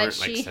on it, we but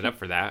weren't set up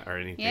for that or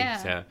anything. Yeah.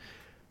 So,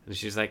 and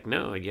she's like,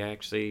 "No,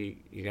 actually,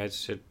 you guys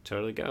should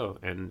totally go."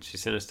 And she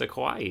sent us to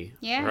Kauai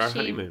for our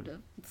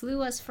honeymoon.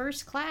 Flew us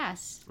first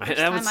class.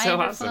 That was so I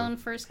ever awesome. flown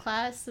first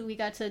class. So we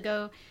got to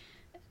go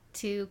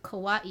to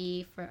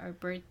Kauai for our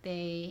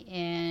birthday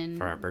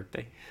for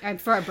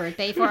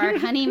our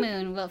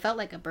honeymoon. Well, it felt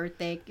like a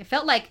birthday. It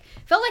felt like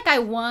I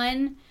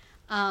won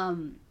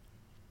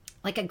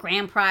like a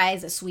grand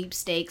prize, a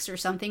sweepstakes or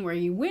something where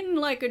you win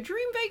like a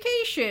dream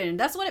vacation.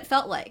 That's what it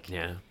felt like.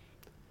 Yeah.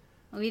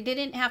 We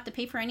didn't have to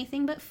pay for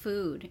anything but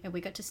food, and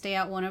we got to stay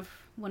at one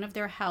of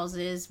their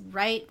houses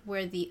right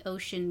where the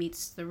ocean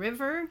meets the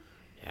river.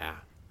 Yeah.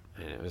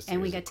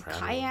 And we got to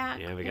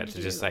kayak. Yeah, we got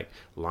to just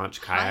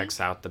launch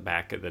kayaks out the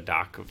back of the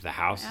dock of the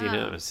house,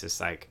 It was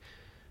just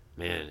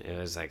man, it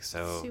was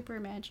so super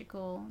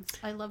magical.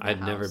 I love the house.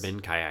 I'd never been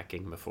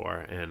kayaking before,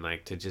 and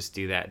to just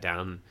do that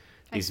down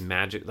these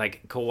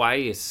Kauai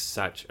is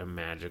such a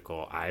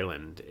magical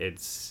island.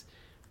 It's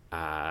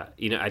I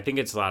think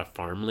it's a lot of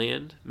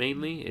farmland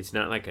mainly. It's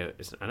not I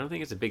don't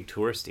think it's a big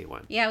touristy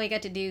one. Yeah, we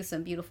got to do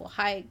some beautiful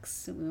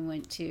hikes. We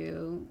went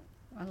to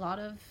a lot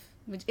of.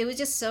 It was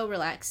just so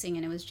relaxing,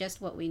 and it was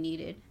just what we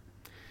needed.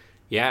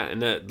 Yeah,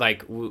 and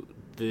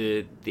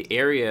the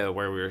area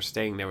where we were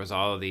staying, there was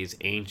all of these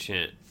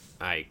ancient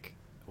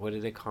what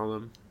do they call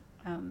them?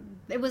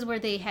 It was where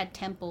they had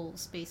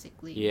temples,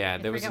 basically. Yeah,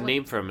 there was a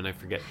name for them, and I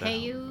forget the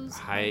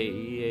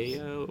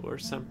Heiau or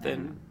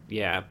something.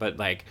 Yeah, but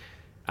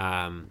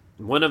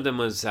one of them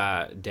was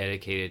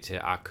dedicated to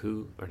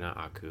Aku, or not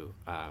Aku.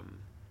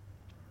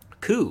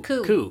 Ku,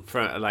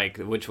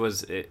 which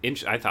was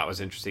I thought was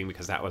interesting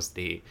because that was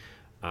the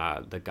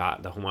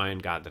god, the Hawaiian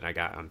god that I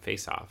got on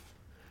Face Off.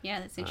 Yeah,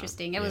 that's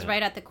interesting. It was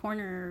right at the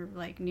corner,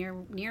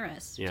 near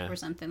us, or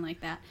something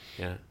like that.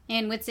 Yeah.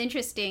 And what's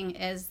interesting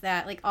is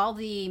that all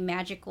the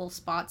magical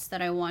spots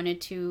that I wanted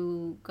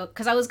to go,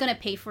 because I was going to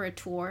pay for a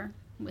tour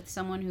with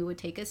someone who would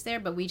take us there,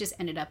 but we just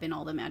ended up in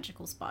all the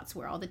magical spots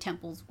where all the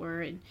temples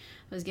were, and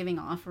I was giving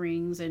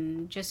offerings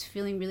and just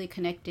feeling really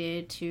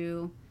connected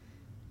to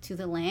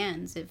the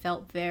lands. It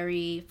felt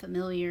very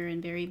familiar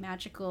and very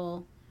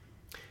magical.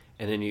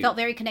 And then you felt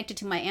very connected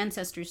to my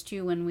ancestors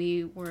too when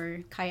we were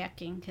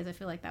kayaking, because I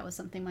feel like that was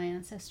something my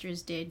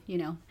ancestors did.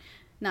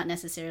 Not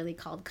necessarily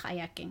called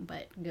kayaking,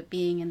 but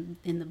being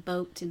in the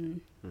boat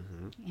and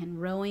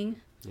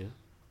rowing. Yeah.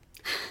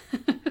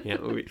 Yeah,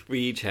 we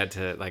each had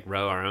to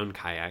row our own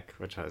kayak,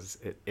 which was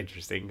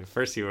interesting. At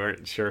first, you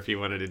weren't sure if you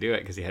wanted to do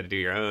it because you had to do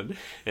your own,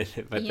 but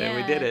then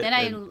we did it. Then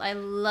I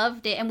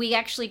loved it, and we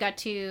actually got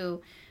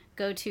to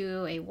go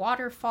to a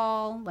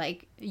waterfall.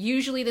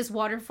 Usually this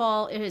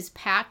waterfall is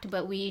packed,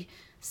 but we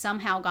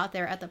somehow got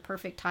there at the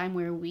perfect time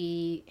where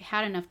we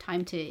had enough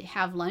time to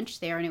have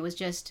lunch there, and it was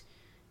just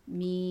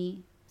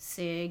me,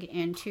 Sig,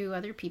 and two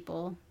other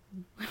people.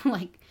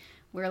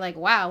 We're like,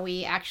 wow,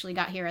 we actually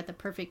got here at the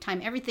perfect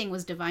time. Everything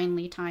was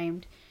divinely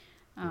timed.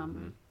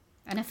 And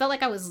I felt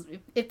like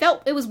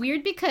it was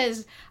weird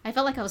because I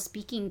felt like I was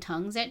speaking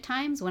tongues at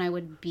times when I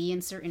would be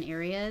in certain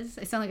areas.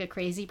 I sound like a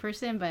crazy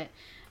person, but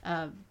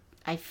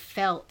I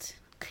felt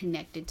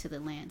connected to the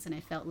lands, and I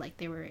felt like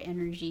there were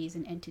energies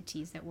and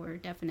entities that were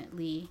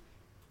definitely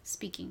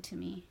speaking to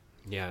me.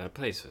 Yeah, that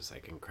place was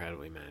like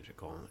incredibly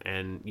magical.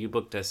 And you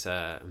booked us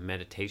a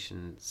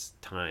meditations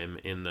time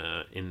in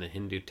the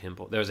Hindu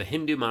temple. There was a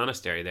Hindu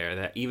monastery there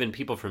that even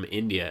people from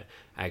India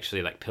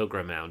actually like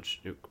pilgrimage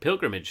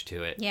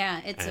to it.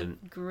 Yeah, it's And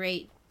a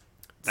great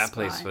that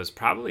place spot. was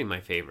probably my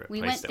favorite We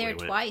place went that there we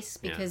went. twice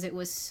Yeah. because it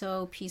was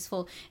so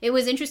peaceful. It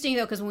was interesting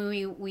though because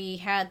when we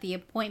had the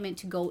appointment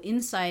to go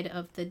inside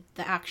of the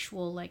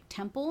actual like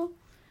temple,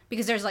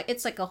 because there's like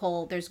it's like a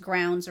whole there's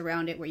grounds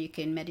around it where you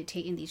can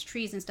meditate in these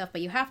trees and stuff, but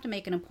you have to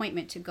make an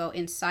appointment to go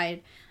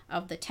inside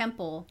of the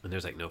temple. And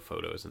there's like no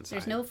photos inside.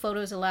 There's no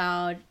photos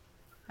allowed,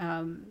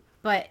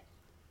 but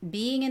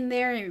being in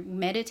there,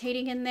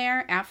 meditating in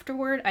there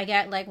afterward, I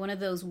got like one of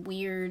those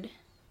weird.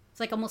 It's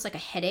like almost like a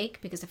headache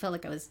because I felt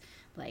like I was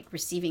like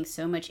receiving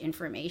so much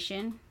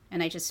information,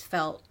 and I just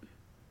felt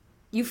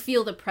you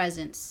feel the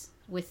presence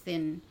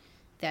within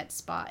that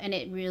spot, and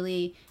it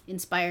really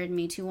inspired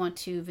me to want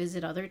to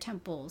visit other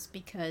temples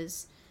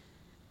because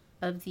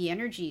of the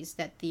energies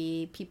that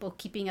the people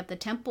keeping up the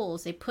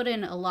temples, they put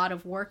in a lot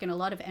of work and a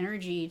lot of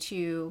energy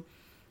to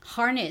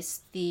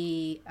harness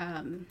the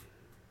I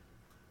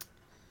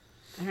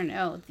don't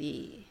know,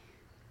 the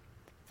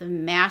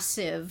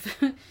massive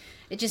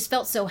it just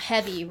felt so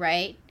heavy,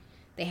 right?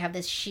 They have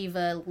this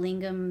Shiva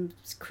lingam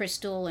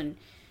crystal, and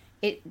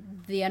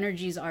the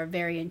energies are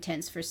very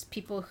intense for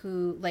people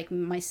who like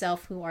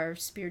myself who are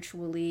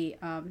spiritually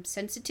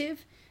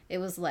sensitive. It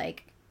was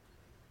like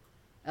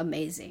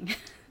amazing.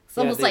 It's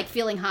almost like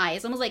feeling high.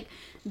 It's almost like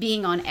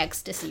being on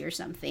ecstasy or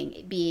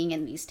something, being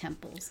in these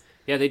temples.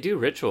 Yeah, they do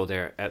ritual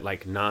there at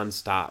like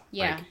nonstop.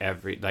 Yeah.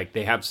 Like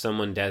they have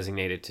someone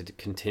designated to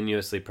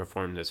continuously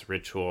perform this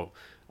ritual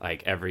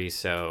like every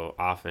so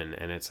often,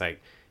 and it's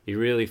like you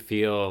really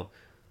feel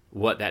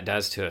what that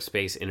does to a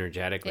space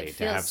energetically. It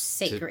feels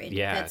sacred.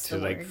 That's to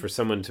the like word. for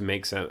someone to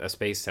make a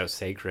space so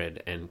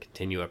sacred and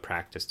continue a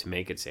practice to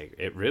make it sacred.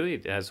 It really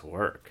does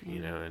work, you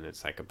know, and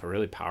it's like a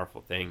really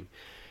powerful thing.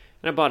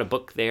 And I bought a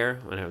book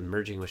there when I was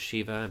merging with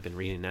Shiva. I've been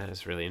reading that.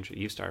 It's really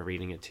interesting. You started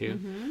reading it too.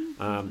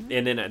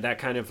 And then that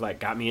kind of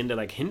like got me into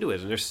like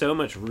Hinduism. There's so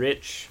much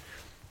rich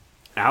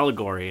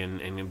allegory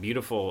and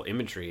beautiful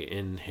imagery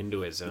in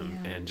Hinduism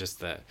and just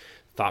the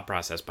thought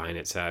process behind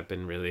it. So I've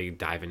been really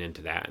diving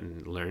into that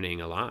and learning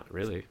a lot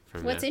really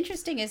from What's that.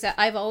 interesting is that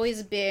I've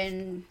always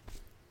been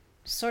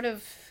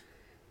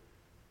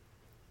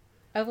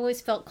I've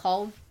always felt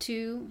called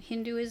to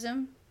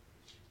Hinduism,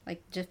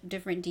 like just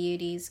different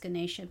deities,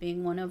 Ganesha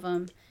being one of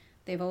them.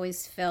 They've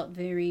always felt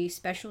very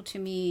special to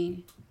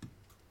me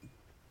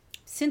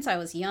since I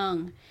was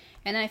young.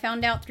 And I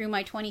found out through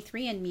my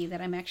 23andMe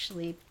that I'm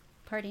actually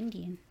part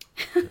Indian.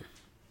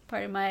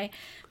 part of my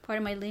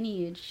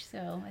lineage.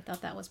 So I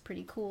thought that was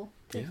pretty cool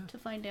to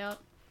find out.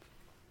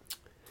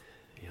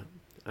 Yeah.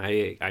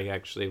 I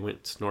actually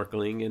went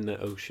snorkeling in the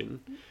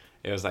ocean.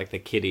 It was like the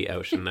kiddie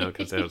ocean though,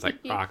 because there was like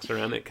rocks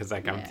around it. Because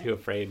like I'm too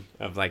afraid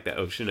of like the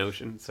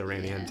ocean. So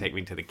Randy had to take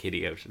me to the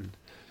kiddie ocean.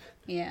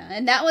 Yeah,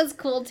 and that was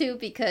cool too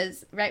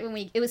because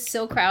it was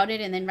so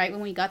crowded, and then right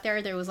when we got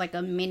there, there was like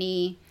a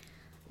mini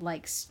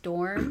like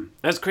storm.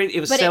 That's crazy. It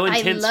was But so I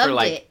intense loved for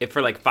like it.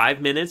 For like 5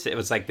 minutes. It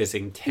was like this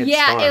intense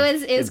Yeah, storm. it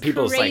was And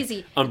people's, crazy.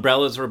 Like,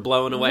 umbrellas were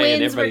blowing away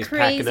and Winds were everybody's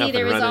packing crazy. up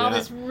There and was running all out.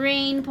 this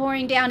rain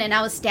pouring down, and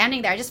I was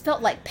standing there. I just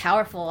felt like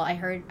powerful. I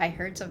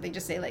heard something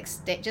just say like,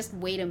 just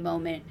wait a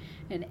moment,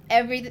 and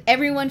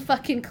everyone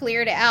fucking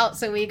cleared out.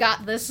 So we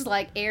got this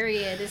like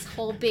area, this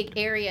whole big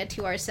area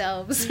to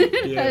ourselves.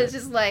 I was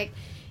just like,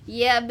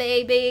 yeah,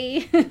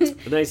 baby. And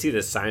then I see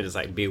this sign is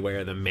like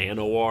beware the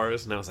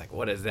man-o-wars, and I was like,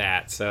 what is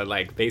that? So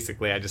like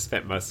basically I just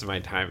spent most of my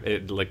time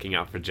looking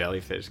out for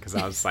jellyfish because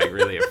I was like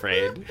really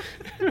afraid.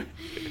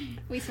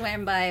 We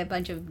swam by a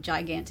bunch of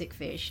gigantic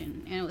fish,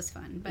 and it was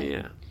fun. But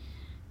Yeah.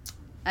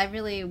 I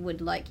really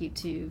would like you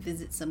to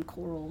visit some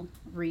coral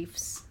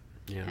reefs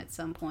Yeah. at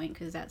some point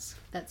because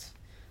that's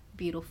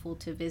beautiful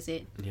to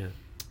visit. Yeah.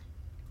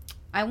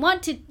 I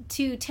want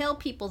to tell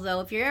people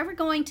though, if you're ever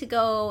going to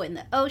go in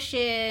the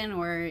ocean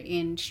or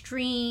in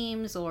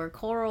streams or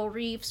coral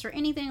reefs or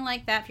anything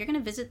like that, if you're going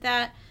to visit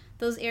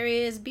those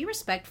areas, be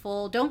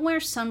respectful. Don't wear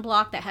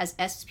sunblock that has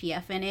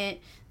SPF in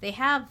it. They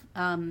have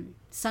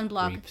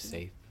sunblock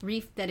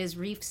Reef safe.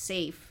 reef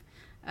safe,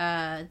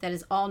 that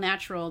is all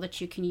natural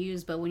that you can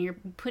use. But when you're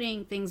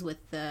putting things with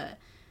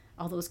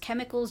all those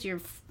chemicals,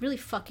 you're really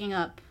fucking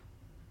up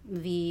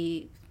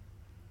the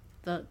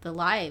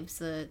lives,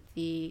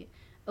 the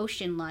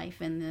ocean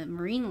life and the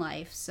marine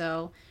life.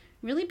 So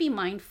really be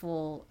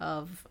mindful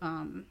of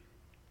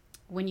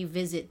when you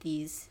visit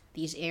these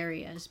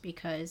areas,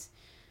 because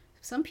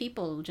some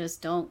people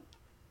just don't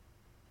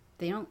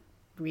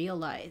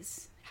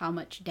realize how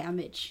much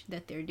damage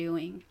that they're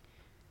doing.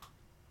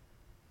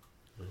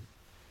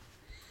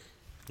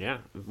 Yeah,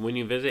 when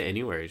you visit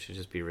anywhere, you should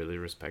just be really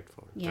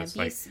respectful. Yeah,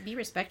 be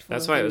respectful.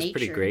 That's of why the it was nature.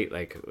 pretty great.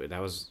 Like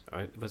was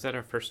that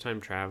our first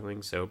time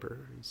traveling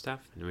sober and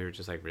stuff, and we were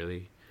just like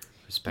really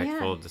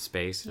respectful of the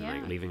space and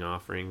like leaving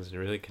offerings and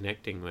really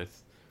connecting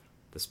with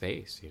the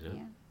space, you know.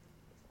 Yeah.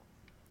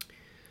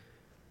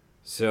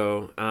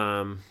 So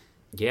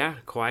Yeah,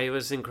 Kauai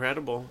was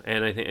incredible.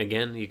 And I think,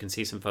 again, you can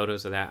see some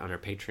photos of that on our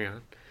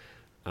Patreon.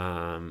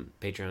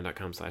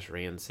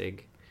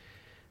 Patreon.com/Ransig.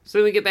 So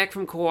then we get back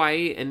from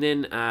Kauai, and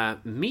then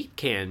Meat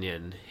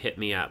Canyon hit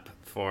me up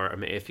for. I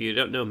mean, if you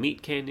don't know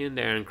Meat Canyon,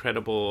 they're an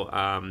incredible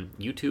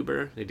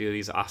YouTuber. They do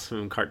these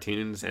awesome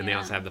cartoons, and they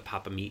also have the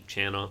Papa Meat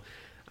channel.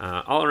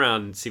 All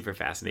around super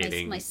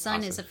fascinating. My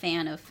son is a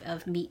fan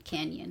of Meat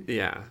Canyon.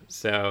 Yeah,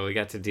 so we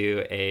got to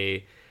do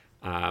a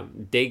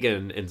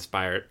Dagon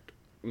inspired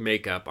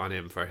makeup on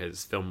him for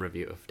his film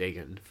review of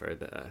Dagon for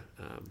the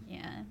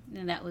Yeah,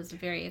 and that was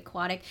very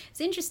aquatic.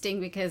 It's interesting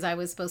because I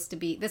was supposed to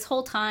be this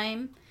whole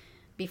time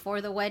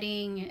before the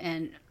wedding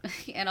and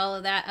and all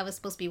of that, I was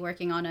supposed to be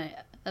working on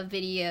a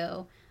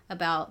video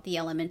about the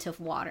element of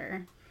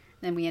water.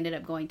 Then we ended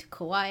up going to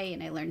Kauai,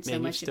 and I learned so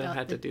much still about.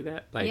 Had to do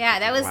that. Yeah,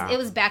 that was it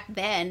was back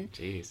then.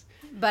 Jeez.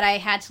 But I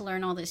had to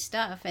learn all this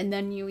stuff, and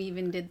then you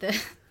even did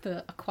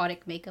the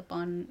aquatic makeup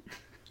on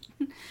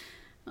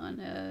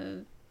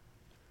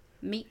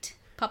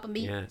Papa Meat.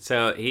 Yeah,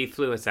 so he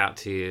flew us out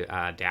to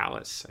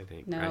Dallas, I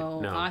think.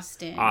 No, right?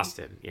 Austin.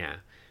 Austin, yeah.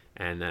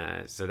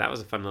 And so that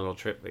was a fun little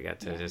trip. We got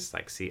to just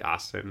like see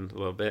Austin a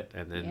little bit,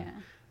 and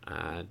then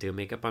do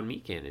makeup on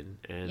Meat Canyon.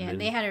 And then,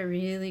 they had a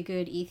really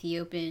good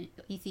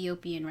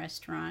Ethiopian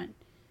restaurant.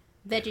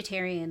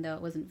 Vegetarian, though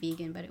it wasn't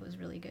vegan, but it was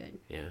really good.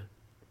 Yeah.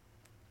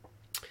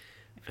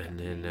 And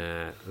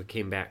then we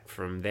came back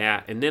from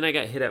that, and then I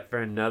got hit up for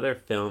another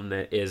film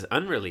that is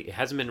unreleased. It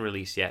hasn't been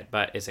released yet,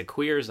 but it's a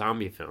queer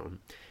zombie film,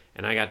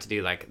 and I got to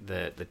do like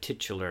the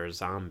titular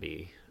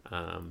zombie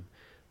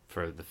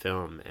for the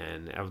film,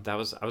 and I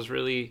was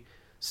really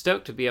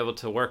stoked to be able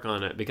to work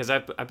on it because I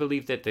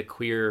believe that the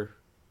queer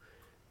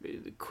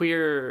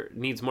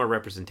needs more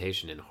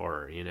representation in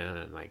horror, you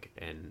know,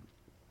 and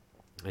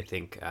I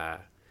think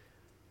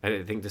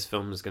this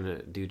film is going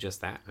to do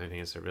just that. I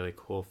think it's a really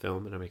cool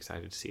film, and I'm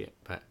excited to see it.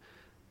 But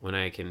when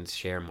I can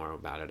share more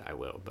about it, I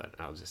will. But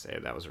I'll just say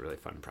that was a really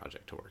fun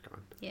project to work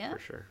on. Yeah. For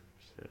sure.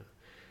 So,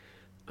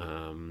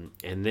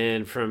 and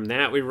then from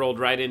that, we rolled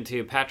right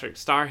into Patrick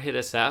Starr hit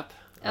us up.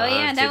 Oh,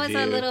 yeah. That was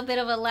a little bit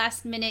of a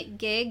last-minute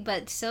gig,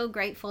 but so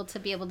grateful to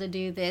be able to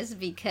do this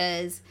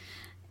because,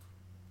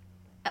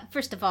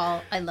 first of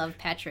all, I love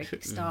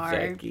Patrick Starr.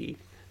 Becky.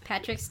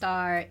 Patrick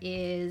Starr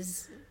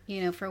is,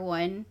 for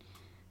one,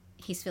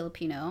 he's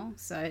Filipino,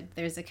 so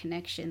there's a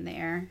connection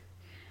there.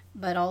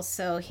 But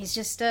also, he's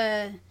just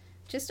a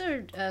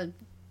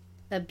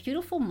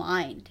beautiful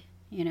mind,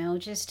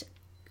 just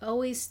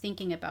always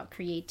thinking about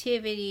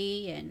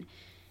creativity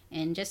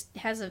and just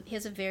has a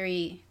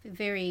very,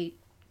 very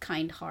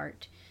kind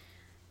heart.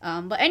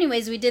 But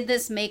anyways, we did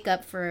this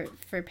makeup for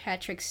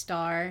Patrick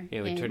Starr.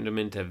 Yeah, we turned him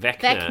into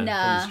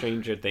Vecna from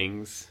Stranger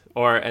Things,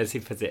 or as he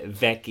puts it,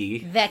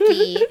 Vecky.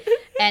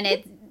 And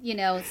it,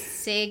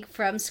 Sig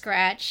from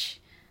scratch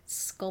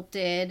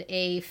sculpted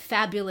a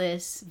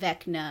fabulous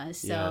Vecna.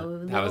 So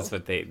that was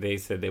what they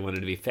said. They wanted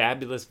to be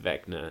fabulous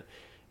Vecna,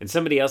 and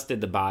somebody else did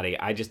the body.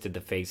 I just did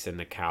the face and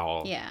the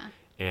cowl. Yeah,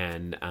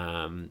 and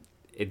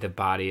the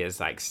body is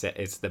like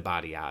it's the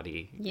body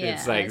yaddy. Yeah,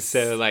 it's like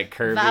so like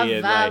curvy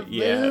and like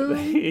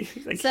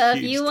like so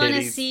if you want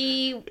to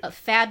see a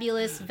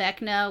fabulous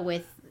Vecna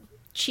with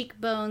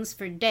cheekbones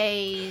for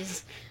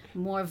days,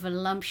 more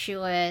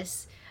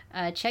voluptuous,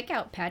 check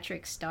out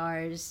Patrick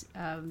Starr's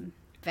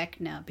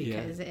Vecna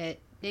because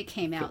it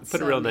came out.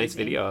 Put a real nice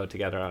video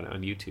together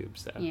on YouTube.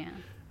 So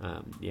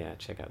yeah,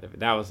 check out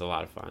that was a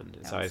lot of fun.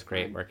 It's always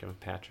great working with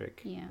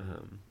Patrick. Yeah.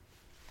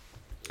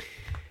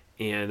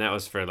 And that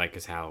was for like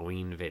his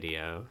Halloween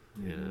video,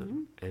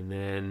 and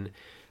then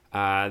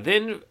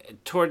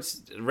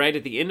towards right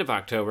at the end of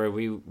October,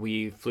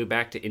 we flew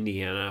back to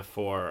Indiana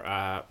for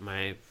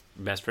my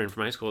best friend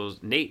from high school,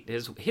 Nate,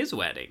 his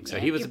wedding. So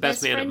he was the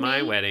best man at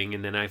my wedding,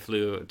 and then I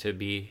flew to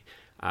be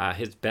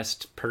his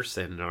best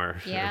person or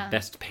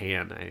best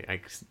pan.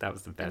 I that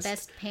was the best. The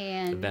best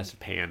pan. The best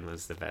pan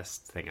was the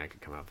best thing I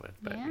could come up with.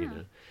 But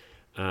and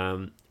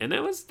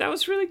that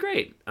was really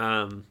great.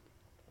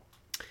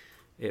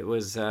 It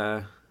was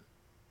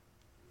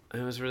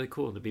really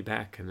cool to be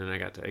back, and then I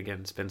got to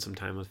again spend some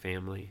time with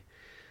family,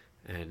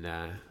 and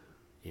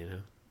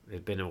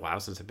it'd been a while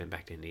since I've been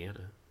back to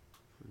Indiana.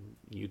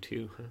 You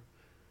too, huh?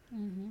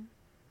 Mm-hmm.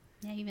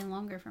 Yeah, even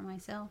longer for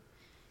myself.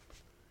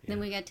 Then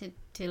we got to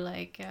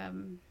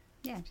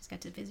just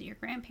got to visit your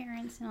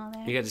grandparents and all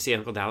that. You got to see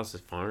Uncle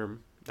Dallas's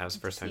farm. That was the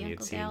first time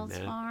you'd seen Uncle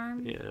Dallas'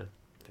 farm. Yeah,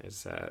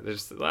 there's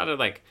a lot of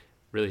like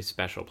really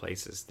special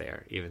places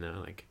there, even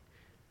though like,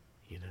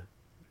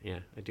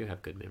 yeah, I do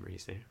have good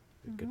memories there,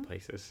 good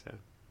places. So,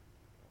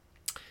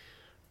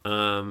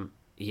 and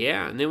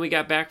then we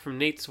got back from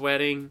Nate's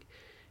wedding,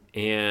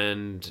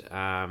 and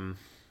now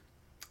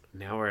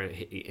we're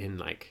in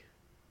like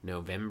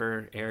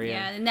November area.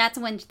 Yeah, and that's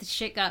when the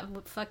shit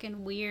got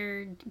fucking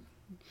weird.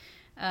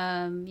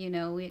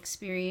 We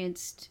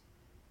experienced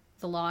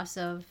the loss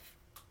of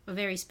a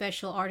very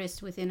special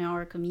artist within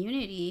our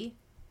community,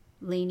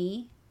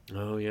 Lainey.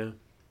 Oh, yeah.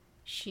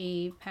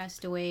 She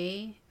passed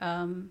away,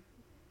 and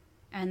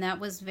that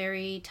was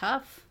very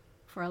tough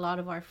for a lot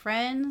of our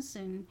friends,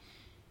 and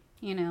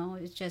You know,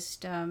 it's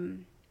just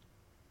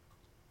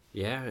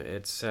Yeah,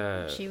 it's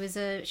she was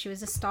a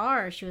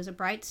star. She was a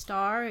bright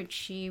star, and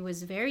she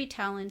was very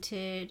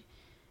talented,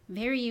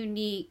 very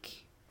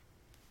unique.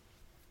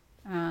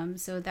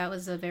 So that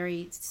was a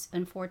very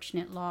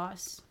unfortunate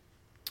loss.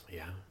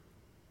 yeah.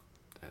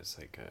 That's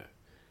like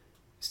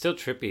still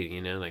trippy,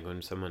 you know, like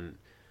when someone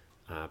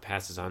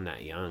passes on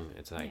that young,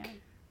 it's like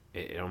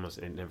it almost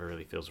it never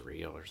really feels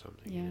real or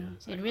something. Yeah, You know?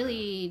 It's it like,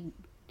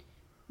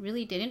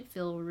 really didn't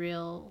feel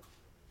real.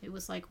 It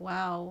was like,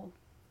 wow,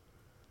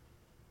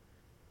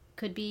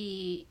 could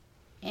be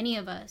any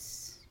of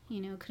us.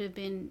 You know, could have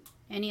been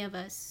any of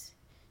us,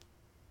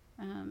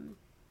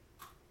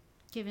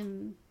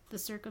 given the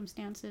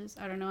circumstances.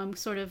 I don't know. I'm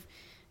sort of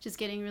just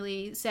getting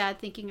really sad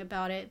thinking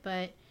about it,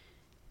 but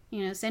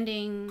you know,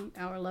 sending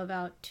our love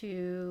out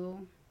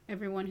to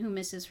everyone who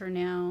misses her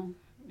now,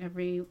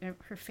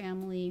 her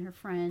family, her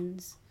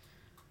friends.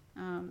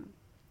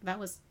 That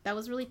was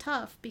really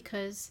tough,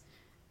 because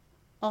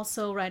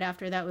also right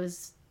after that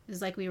was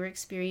like we were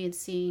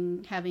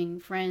experiencing having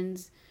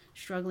friends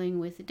struggling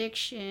with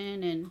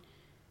addiction, and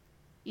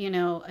you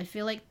know, I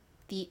feel like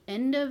the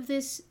end of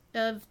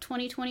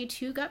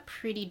 2022 got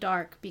pretty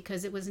dark,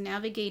 because it was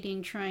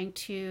navigating trying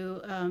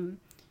to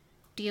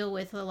deal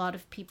with a lot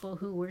of people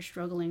who were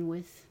struggling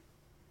with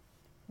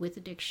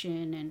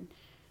addiction,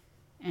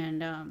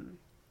 and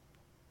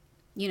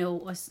you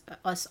know,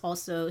 us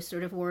also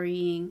sort of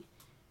worrying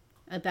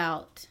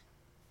about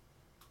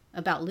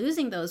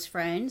losing those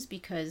friends,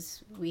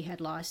 because we had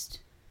lost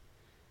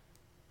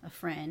a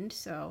friend.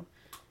 So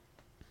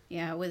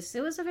yeah, it was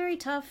a very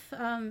tough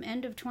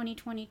end of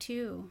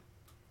 2022.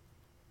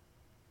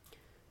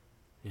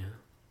 yeah.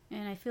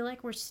 And I feel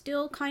like we're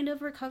still kind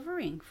of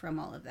recovering from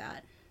all of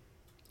that.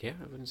 Yeah,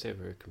 I wouldn't say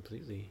we're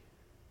completely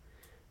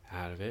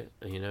out of it,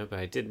 you know, but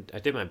I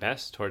did my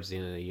best towards the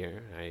end of the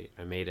year.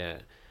 I made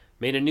a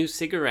new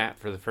cigarette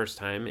for the first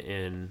time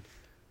in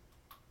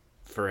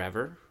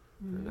forever.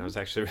 Mm-hmm. And I was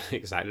actually really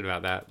excited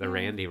about that. The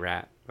Randy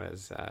Rat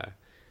was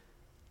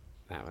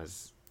that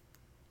was,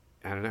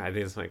 I don't know, I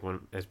think it's like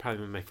it's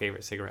probably my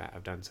favorite cigarette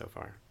I've done so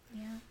far.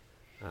 Yeah.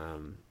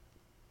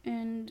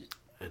 And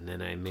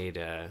then I made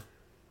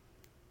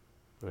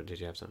what, did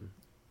you have something?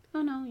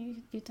 Oh no,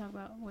 you talk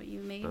about what you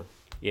made. Oh,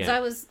 yeah. 'Cause I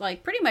was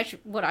like, pretty much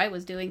what I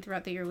was doing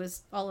throughout the year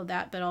was all of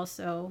that, but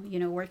also, you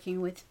know,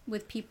 working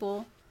with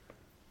people,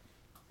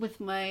 with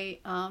my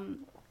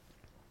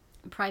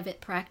private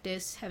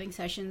practice, having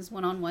sessions,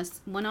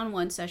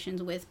 one-on-one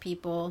sessions with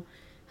people,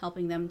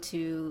 helping them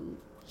to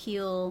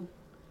heal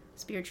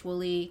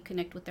spiritually,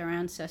 connect with their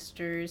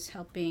ancestors,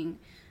 helping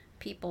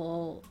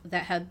people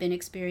that have been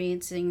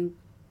experiencing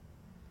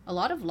a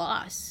lot of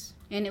loss.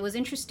 And it was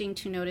interesting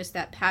to notice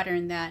that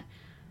pattern, that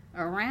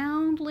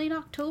around late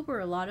October,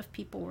 a lot of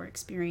people were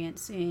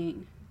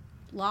experiencing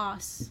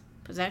loss,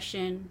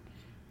 possession.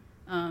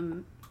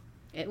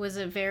 It was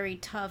a very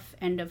tough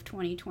end of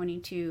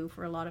 2022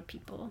 for a lot of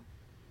people.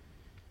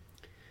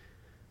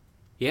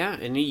 Yeah,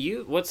 and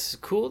what's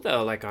cool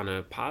though, like on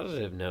a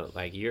positive note,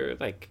 like you're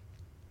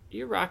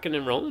rocking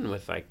and rolling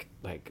with like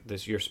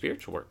this, your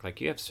spiritual work.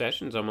 Like you have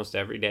sessions almost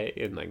every day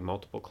and like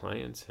multiple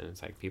clients, and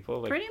it's like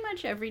people like pretty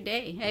much every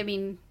day. I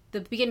mean, the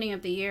beginning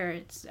of the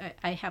year,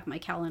 I have my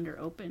calendar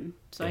open,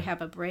 so I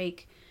have a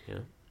break.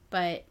 Yeah.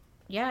 But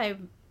yeah,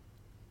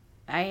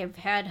 I have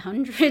had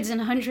hundreds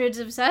and hundreds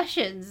of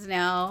sessions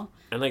now.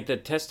 And like the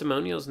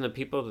testimonials and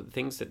the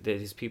things that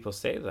these people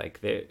say, like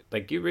they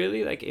like you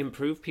really like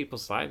improve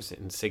people's lives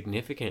in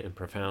significant and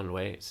profound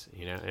ways,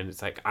 you know. And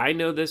it's like, I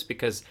know this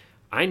because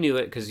I knew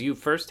it because you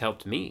first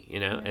helped me,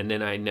 you know, and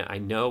then I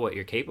know what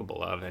you're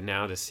capable of, and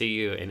now to see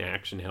you in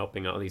action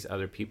helping all these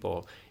other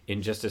people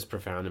in just as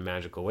profound and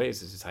magical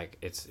ways is just like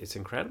it's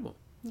incredible.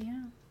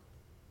 Yeah.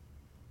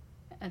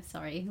 I'm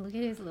sorry. Look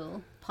at his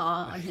little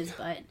paw on his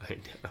butt. I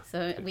know.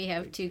 So we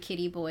have two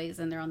kitty boys,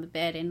 and they're on the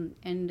bed,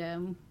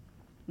 and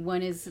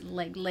one is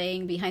like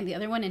laying behind the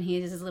other one, and he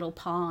has his little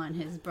paw on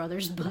his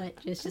brother's butt,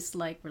 just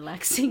like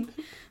relaxing.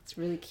 It's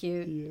really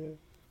cute.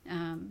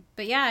 Yeah.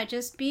 But yeah,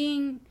 just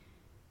being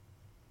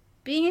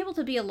able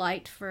to be a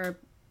light for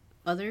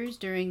others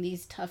during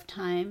these tough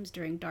times,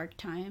 during dark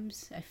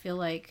times, I feel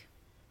like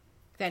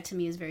that to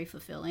me is very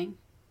fulfilling.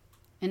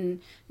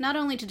 And not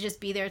only to just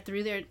be there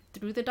through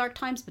the dark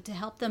times, but to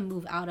help them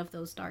move out of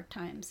those dark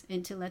times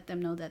and to let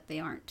them know that they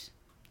aren't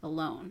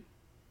alone.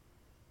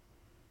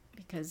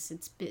 Because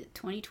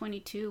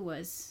 2022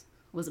 was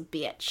a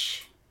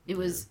bitch.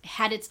 It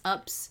had its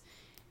ups,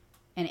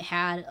 and it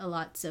had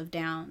lots of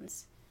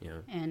downs.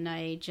 Yeah. And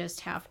I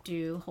just have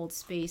to hold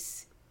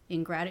space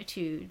in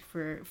gratitude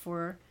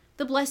for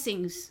the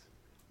blessings,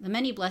 the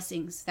many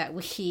blessings that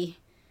we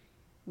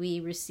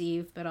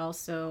receive, but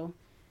also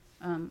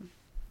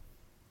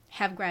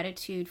have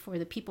gratitude for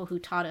the people who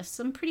taught us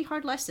some pretty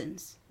hard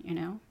lessons, you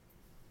know.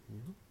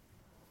 Mm-hmm.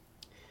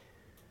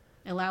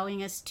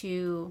 Allowing us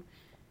to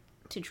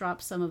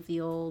drop some of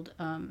the old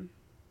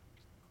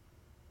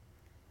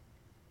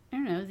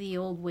the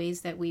old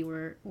ways that we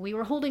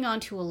were holding on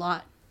to a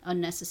lot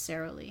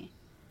unnecessarily.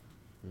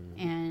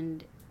 Mm-hmm.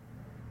 And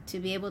to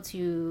be able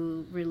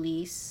to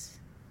release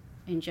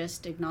and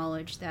just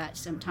acknowledge that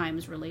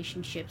sometimes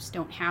relationships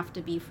don't have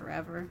to be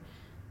forever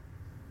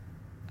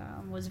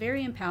was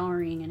very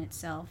empowering in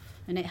itself,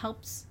 and it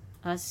helps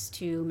us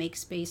to make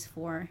space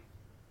for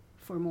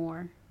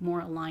more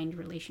aligned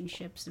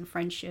relationships and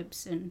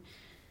friendships. And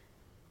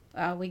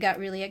we got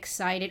really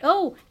excited.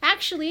 Oh,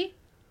 actually,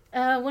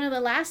 one of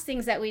the last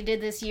things that we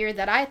did this year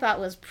that I thought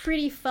was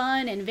pretty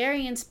fun and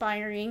very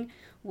inspiring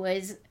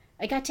was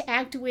I got to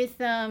act with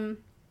Blame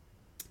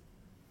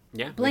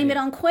It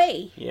on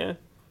Quay. Yeah.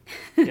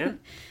 Yeah.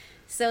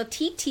 So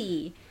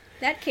TT,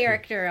 that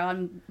character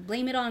on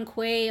Blame It on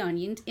Quay on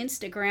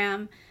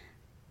Instagram,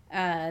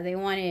 they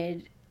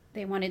wanted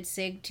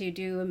Sig to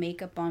do a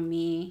makeup on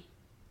me.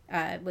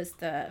 It was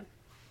the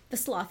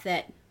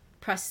Slothette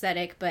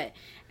prosthetic, but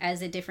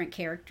as a different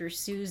character,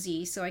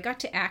 Susie. So I got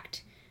to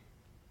act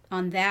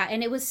on that,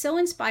 and it was so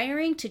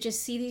inspiring to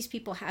just see these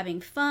people having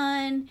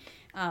fun.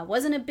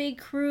 Wasn't a big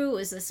crew, it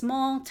was a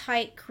small,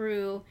 tight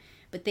crew,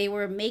 but they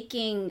were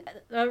making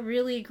a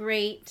really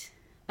great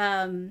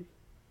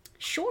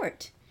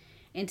short.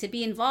 And to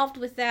be involved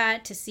with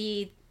that, to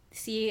see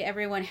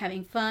everyone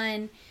having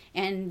fun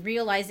and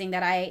realizing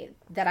that I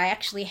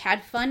actually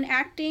had fun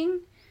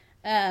acting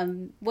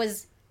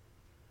was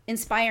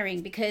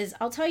inspiring, because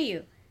I'll tell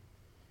you,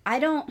 I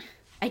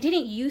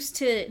didn't used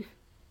to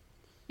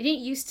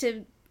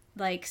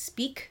like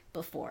speak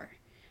before.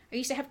 I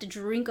used to have to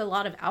drink a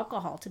lot of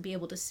alcohol to be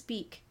able to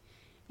speak.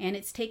 And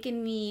it's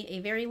taken me a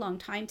very long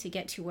time to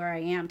get to where I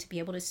am, to be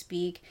able to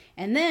speak.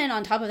 And then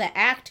on top of that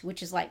act,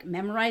 which is like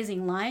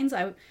memorizing lines,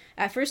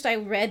 at first I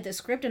read the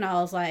script and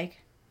I was like,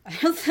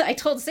 I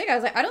told Sig, I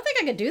was like, I don't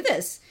think I could do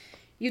this.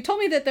 You told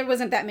me that there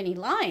wasn't that many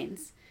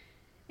lines.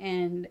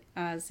 And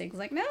Sig was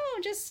like, no,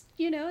 just,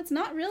 it's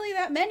not really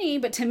that many.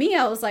 But to me,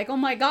 I was like, oh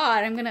my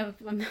God, I'm gonna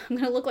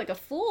look like a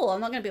fool.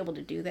 I'm not gonna be able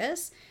to do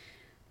this.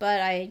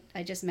 But I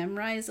just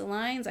memorized the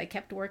lines. I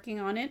kept working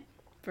on it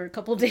for a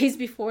couple of days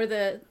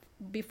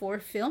before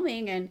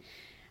filming, and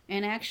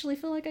I actually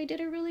feel like I did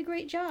a really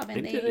great job.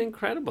 And they did an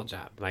incredible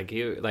job.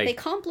 They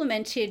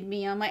complimented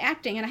me on my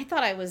acting, and I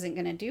thought I wasn't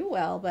gonna do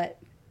well, but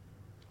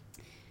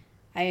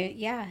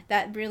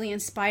that really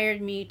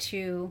inspired me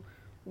to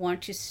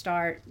want to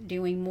start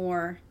doing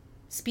more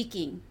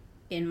speaking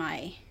in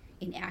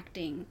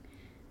acting,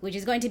 which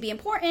is going to be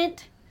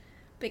important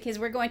because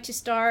we're going to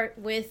start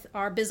with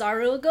our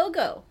Bizarro A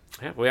Go-Go.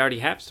 Yeah, we already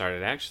have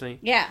started, actually.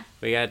 Yeah.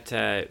 We got,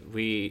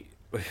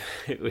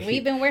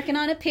 We've been working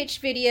on a pitch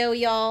video,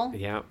 y'all.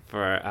 Yeah,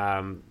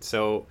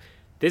 so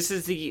this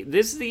is the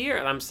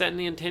year. I'm setting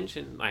the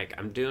intention. Like,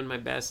 I'm doing my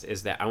best.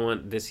 Is that I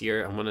want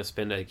to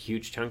spend a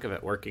huge chunk of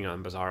it working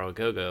on Bizarro A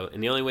Go-Go,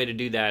 and the only way to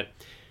do that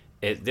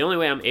the only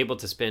way I'm able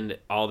to spend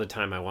all the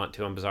time I want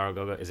to on Bizarro A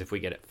Go-Go is if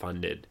we get it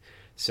funded.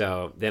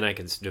 So then I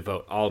can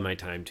devote all my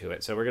time to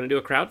it. So we're going to do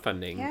a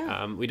crowdfunding.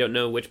 Yeah. We don't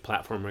know which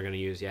platform we're going to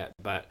use yet,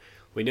 but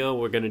we know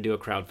we're going to do a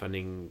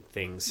crowdfunding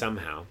thing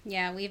somehow.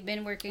 Yeah, we've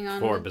been working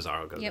on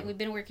Bizarro A Go-Go. Yeah, we've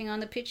been working on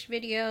the pitch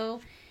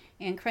video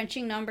and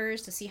crunching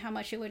numbers to see how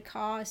much it would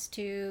cost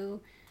to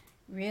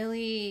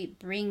really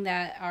bring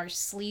our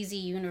sleazy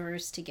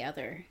universe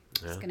together.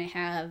 Yeah. It's going to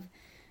have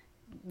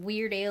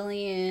weird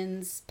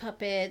aliens,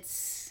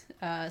 puppets,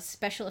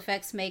 special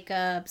effects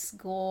makeups,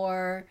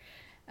 gore.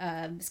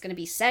 It's going to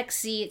be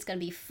sexy. It's going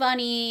to be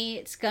funny.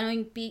 It's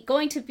going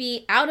to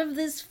be out of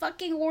this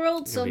fucking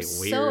world. So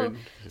it's going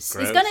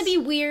to be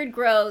weird,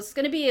 gross. It's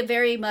going to be a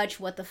very much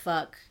what the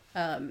fuck.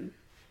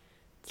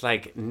 It's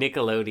like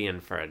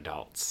Nickelodeon for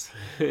adults.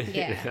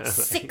 Yeah,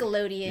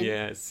 Sickelodian.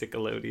 Yeah,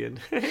 Sickelodian.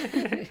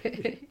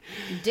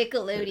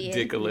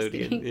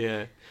 Dickelodian.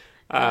 Yeah.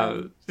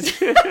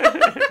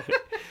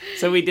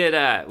 So we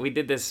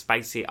did this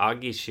spicy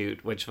Augie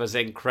shoot, which was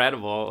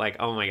incredible. Like,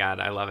 oh my God,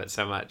 I love it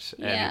so much.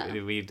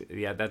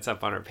 And that's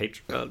up on our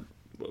Patreon.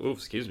 Oh,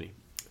 excuse me.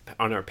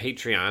 On our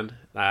Patreon,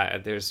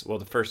 there's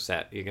the first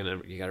set. You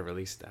gotta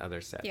release the other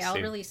set. Yeah,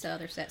 I'll release the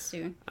other set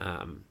soon.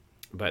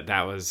 But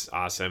that was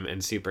awesome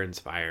and super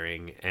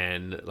inspiring,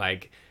 and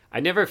like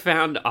I never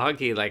found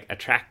Augie like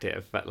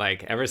attractive, but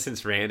like ever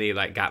since Randy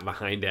like got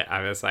behind it,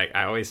 I was like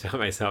I always found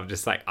myself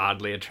just like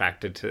oddly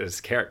attracted to this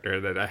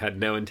character that I had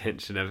no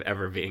intention of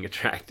ever being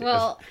attracted.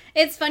 Well,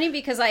 it's funny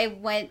because I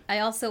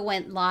also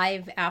went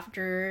live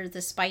after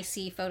the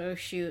spicy photo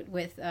shoot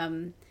with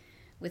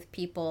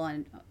people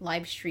and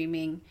live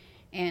streaming,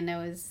 and I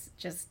was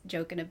just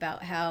joking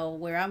about how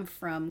where I'm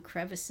from,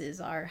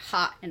 crevices are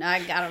hot, and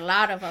I got a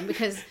lot of them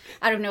because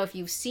I don't know if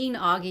you've seen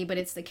Augie, but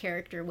it's the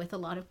character with a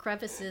lot of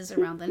crevices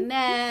around the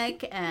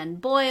neck and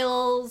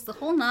boils, the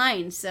whole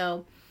nine.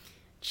 So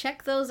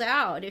check those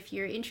out if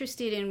you're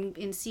interested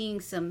in seeing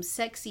some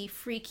sexy,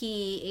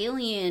 freaky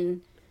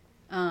alien.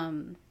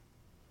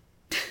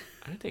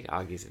 I don't think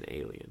Augie's an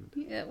alien.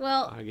 Yeah,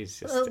 well,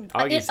 Augie's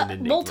an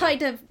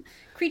enigma.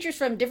 Creatures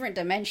from different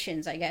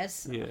dimensions, I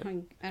guess. Yeah.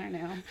 I don't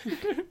know.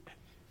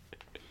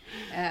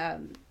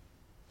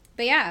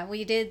 But yeah,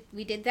 we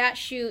did that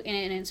shoot, and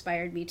it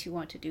inspired me to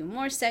want to do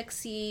more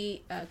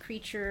sexy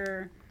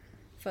creature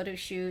photo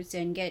shoots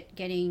and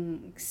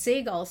getting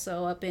Sig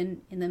also up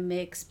in the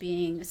mix,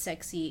 being a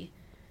sexy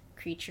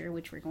creature,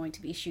 which we're going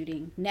to be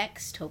shooting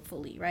next,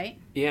 hopefully, right?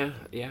 Yeah.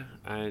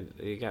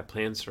 You got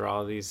plans for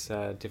all these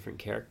different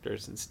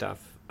characters and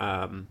stuff.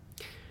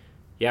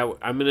 Yeah,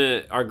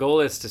 our goal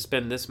is to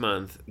spend this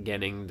month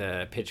getting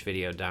the pitch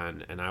video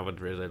done, and I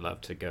would really love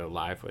to go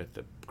live with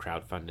the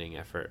crowdfunding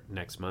effort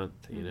next month,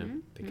 you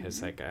know,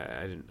 because like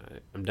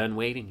I'm done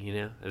waiting, you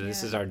know.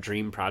 This is our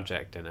dream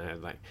project, and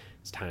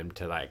it's time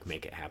to like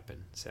make it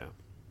happen. So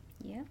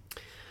yeah.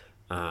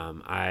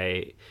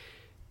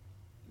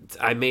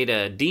 I made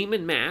a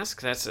demon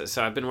mask.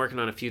 So I've been working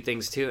on a few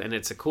things too, and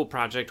it's a cool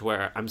project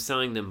where I'm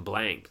selling them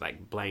blank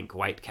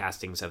white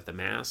castings of the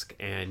mask,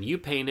 and you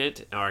paint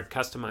it or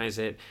customize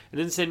it, and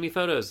then send me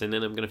photos, and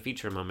then I'm gonna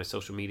feature them on my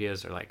social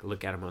medias or like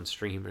look at them on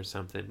stream or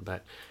something.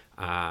 But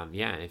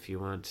yeah, if you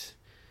want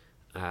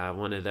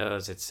one of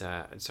those, it's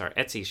our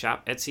Etsy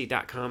shop,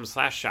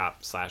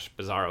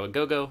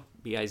 etsy.com/shop/BizarroAgogo,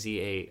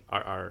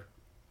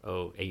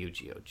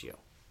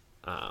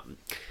 BizarroAugogo.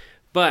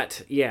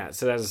 But yeah,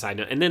 so that's a side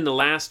note. And then the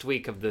last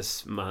week of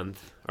this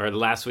month, or the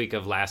last week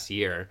of last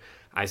year,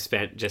 I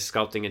spent just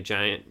sculpting a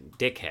giant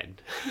dick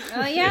head.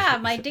 Oh yeah,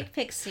 my dick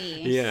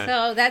pixie. Yeah.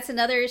 So that's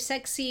another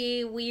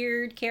sexy,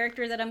 weird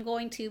character that I'm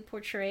going to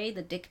portray,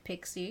 the dick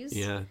pixies.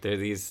 Yeah, they're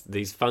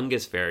these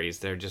fungus fairies.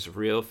 They're just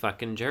real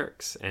fucking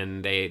jerks,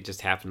 and they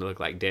just happen to look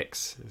like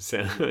dicks.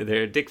 So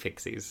they're dick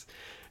pixies,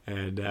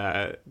 and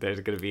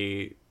they're gonna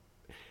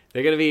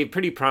be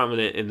pretty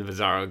prominent in the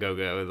Bizarro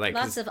Go-Go. Like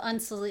lots of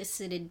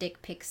unsolicited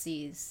dick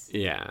pixies.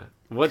 Yeah.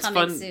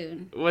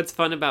 Soon. What's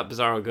fun about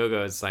Bizarro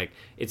Go-Go is like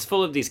it's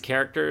full of these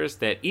characters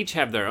that each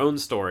have their own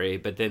story,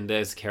 but then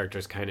those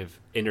characters kind of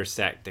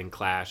intersect and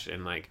clash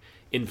and like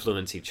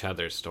influence each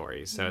other's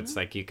stories. So it's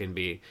like you can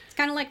be. It's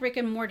kind of like Rick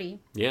and Morty.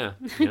 Yeah.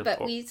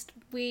 But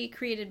we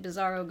created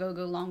Bizarro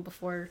Go-Go long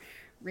before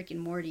Rick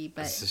and Morty.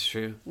 But this is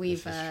true.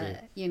 We've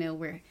you know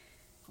we're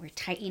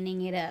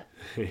tightening it up.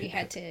 We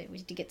had to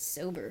get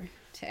sober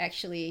to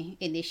actually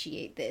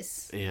initiate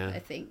this. Yeah. I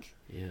think.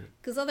 Yeah.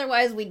 Because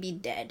otherwise we'd be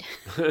dead.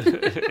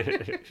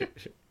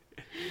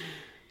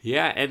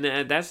 Yeah,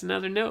 and that's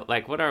another note.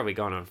 Like, what are we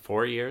going on?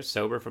 4 years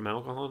sober from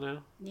alcohol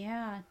now?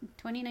 Yeah,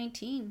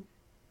 2019.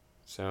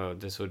 So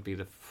this would be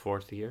the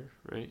 4th year,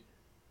 right?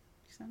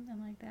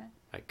 Something like that.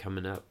 Like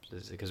coming up,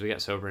 because we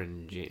got sober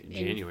in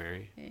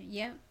January.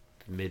 Yep.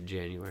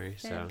 Mid-January.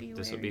 So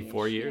this would be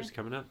 4 years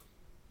coming up.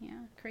 Yeah,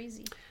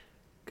 crazy.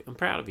 I'm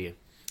proud of you.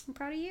 I'm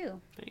proud of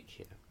you. Thank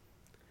you.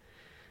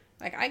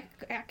 Like, I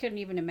couldn't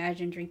even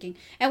imagine drinking.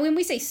 And when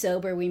we say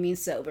sober, we mean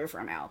sober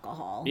from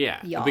alcohol. Yeah,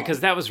 y'all.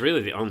 because that was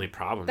really the only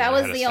problem. That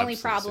was the only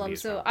problem.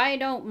 So I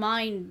don't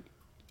mind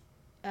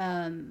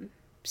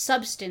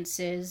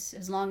substances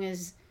as long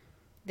as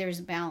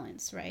there's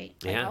balance, right?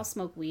 Like, yeah. I'll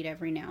smoke weed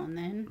every now and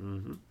then.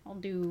 Mm-hmm. I'll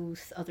do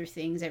other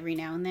things every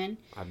now and then.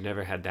 I've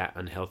never had that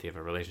unhealthy of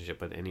a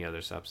relationship with any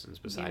other substance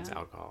besides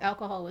alcohol.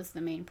 Alcohol was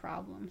the main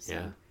problem. So.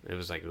 Yeah, it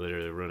was like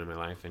literally ruining my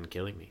life and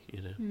killing me,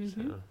 you know.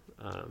 Mm-hmm.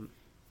 So,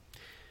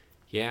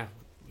 yeah,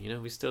 you know,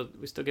 we still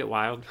get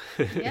wild.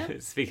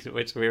 Yep. Speaking of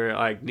which, we were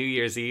like New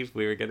Year's Eve,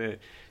 we were gonna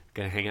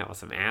hang out with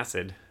some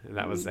acid.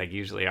 That was like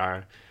usually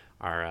our.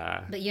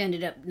 But you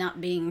ended up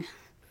not being.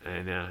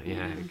 I know,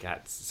 yeah,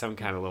 got some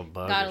kind of little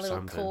bug. Got or a little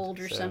something, cold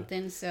or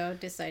something, so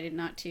decided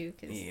not to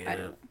because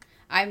yeah.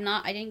 I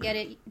didn't get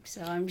it,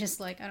 so I'm just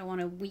like I don't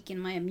want to weaken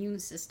my immune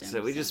system.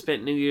 So we just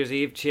spent New Year's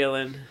Eve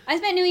chilling. I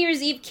spent New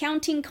Year's Eve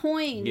counting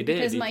coins. You did.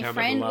 Because you my counted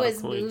friend a lot was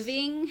of coins.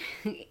 moving,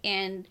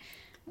 and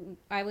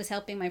I was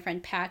helping my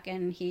friend pack,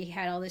 and he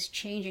had all this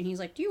change, and he's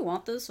like, "Do you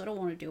want this? I don't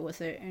want to deal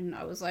with it." And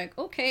I was like,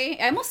 "Okay."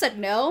 I almost said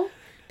no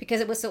because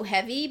it was so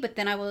heavy, but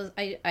then I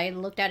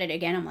looked at it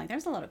again. I'm like,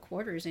 "There's a lot of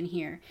quarters in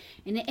here,"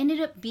 and it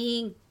ended up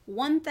being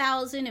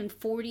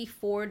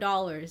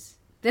 $1,044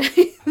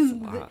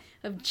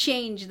 of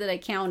change that I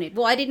counted.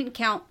 Well, I didn't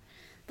count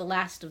the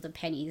last of the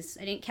pennies.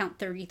 I didn't count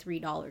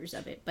 $33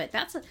 of it, but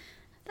that's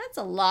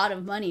a lot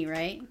of money,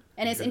 right?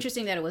 And it's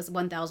interesting that it was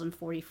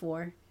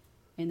 1,044,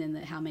 and then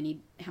how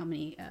many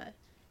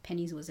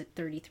pennies was it?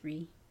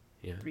 33.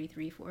 Yeah.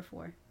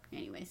 3344.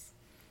 Anyways.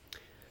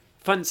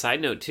 Fun side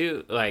note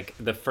too, like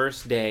the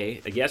first day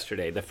of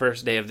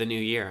the new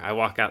year, I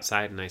walk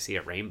outside and I see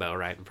a rainbow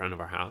right in front of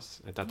our house.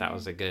 I thought that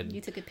was a good.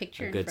 You took a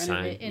picture in good front sign.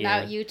 of it, and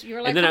yeah. you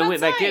were like, and then "Come I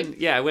went outside." back in.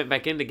 Yeah, I went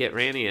back in to get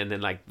Randy, and then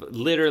like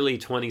literally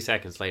 20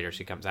 seconds later,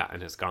 she comes out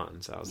and it's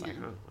gone. So I was like,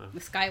 oh. Wow. The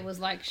sky was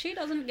like, she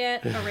doesn't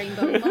get a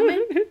rainbow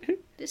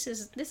moment. This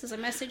is a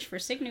message for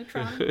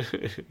Signutron.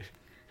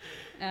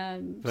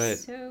 But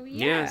so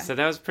yeah, so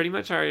that was pretty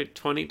much our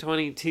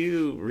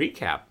 2022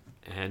 recap.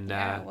 And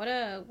what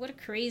a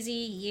crazy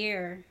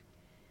year.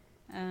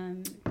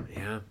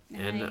 Yeah,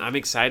 and I'm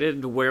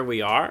excited where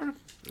we are.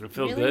 I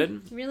feel really,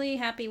 good. Really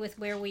happy with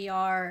where we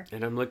are.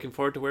 And I'm looking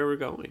forward to where we're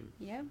going.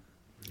 Yeah.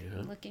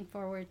 Yeah. Looking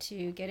forward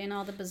to getting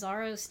all the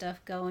Bizarro stuff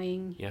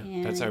going. Yeah,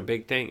 and that's our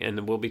big thing,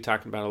 and we'll be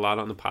talking about a lot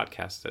on the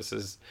podcast. This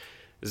is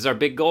our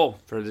big goal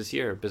for this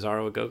year,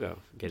 Bizarro Go-Go,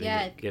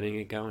 getting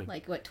it going.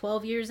 Like what,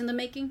 12 years in the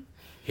making?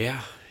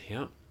 Yeah.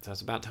 So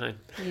it's about time.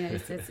 Yeah,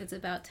 it's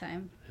about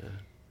time.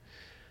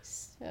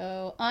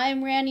 So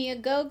I'm Randy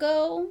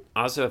Agogo.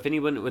 Also, if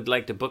anyone would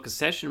like to book a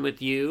session with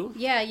you,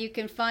 yeah, you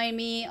can find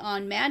me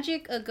on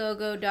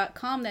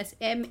magicagogo.com. That's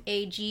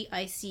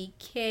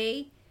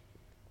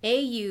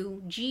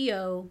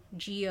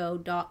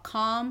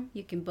MAGICKAUGOGO.com.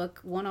 You can book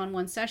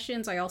one-on-one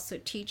sessions. I also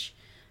teach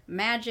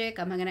magic.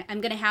 I'm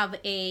gonna have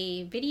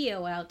a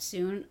video out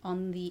soon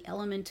on the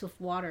element of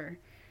water,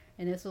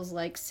 and this was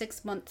like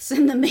 6 months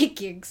in the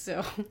making,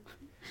 so I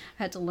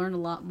had to learn a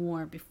lot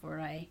more before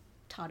I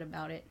taught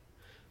about it.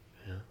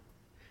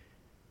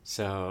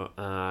 So,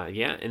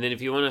 yeah. And then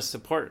if you want to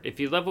support, if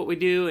you love what we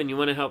do and you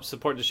want to help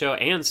support the show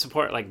and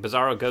support like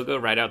Bizarro Go-Go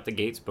right out the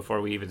gates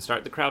before we even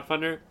start the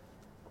crowdfunder,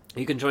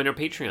 you can join our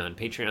Patreon,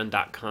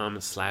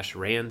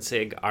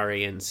 patreon.com/Rancig,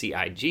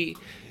 RANCIG.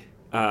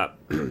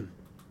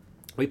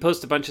 We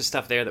post a bunch of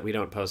stuff there that we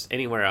don't post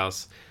anywhere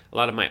else. A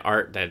lot of my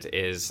art that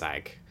is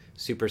like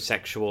super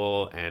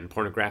sexual and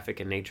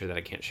pornographic in nature that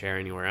I can't share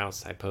anywhere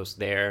else, I post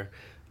there.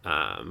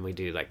 We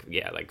do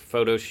like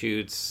photo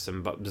shoots,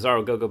 some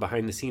Bizarro Go-Go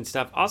behind the scenes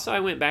stuff. Also,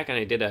 I went back and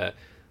I did a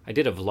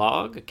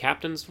vlog, a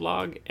captain's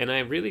vlog, and I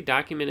really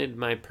documented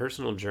my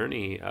personal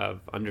journey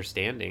of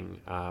understanding,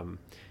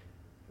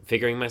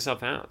 figuring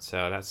myself out.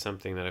 So that's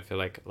something that I feel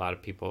like a lot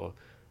of people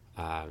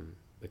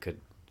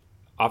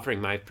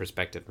offering my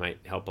perspective might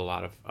help a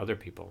lot of other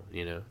people,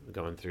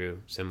 going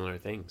through similar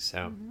things.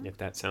 So if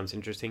that sounds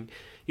interesting,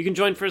 you can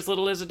join for as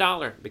little as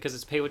 $1 because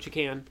it's pay what you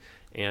can.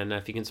 And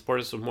if you can support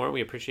us with more,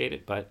 we appreciate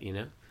it. But, you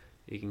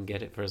can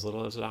get it for as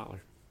little as $1.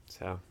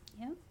 So,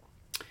 yep.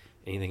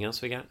 Anything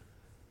else we got?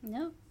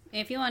 No.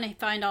 If you want to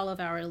find all of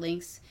our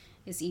links,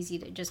 it's easy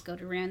to just go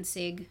to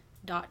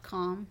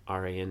rancig.com.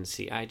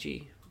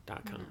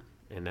 RANCIG.com.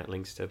 And that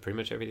links to pretty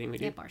much everything we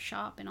do. Yep, our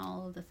shop and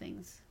all of the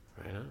things.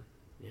 Right on.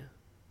 Yeah.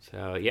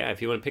 So, yeah,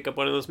 if you want to pick up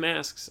one of those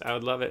masks, I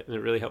would love it. And it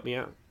really helped me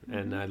out.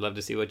 And I'd love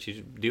to see what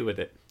you do with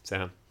it.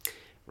 So,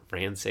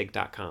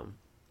 rancig.com.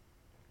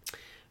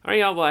 All right,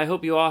 y'all. Well, I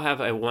hope you all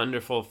have a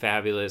wonderful,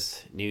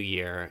 fabulous new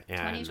year. And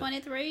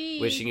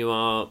 2023. Wishing you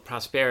all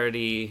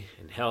prosperity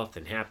and health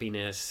and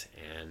happiness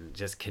and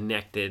just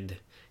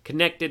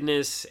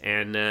connectedness.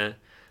 And I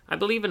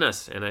believe in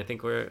us. And I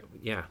think we're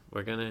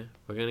gonna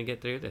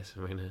get through this.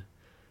 We're gonna,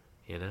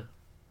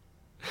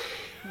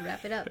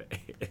 wrap it up.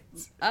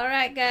 All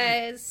right,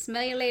 guys.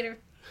 Smell you later.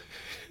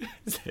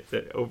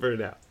 Over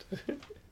and out.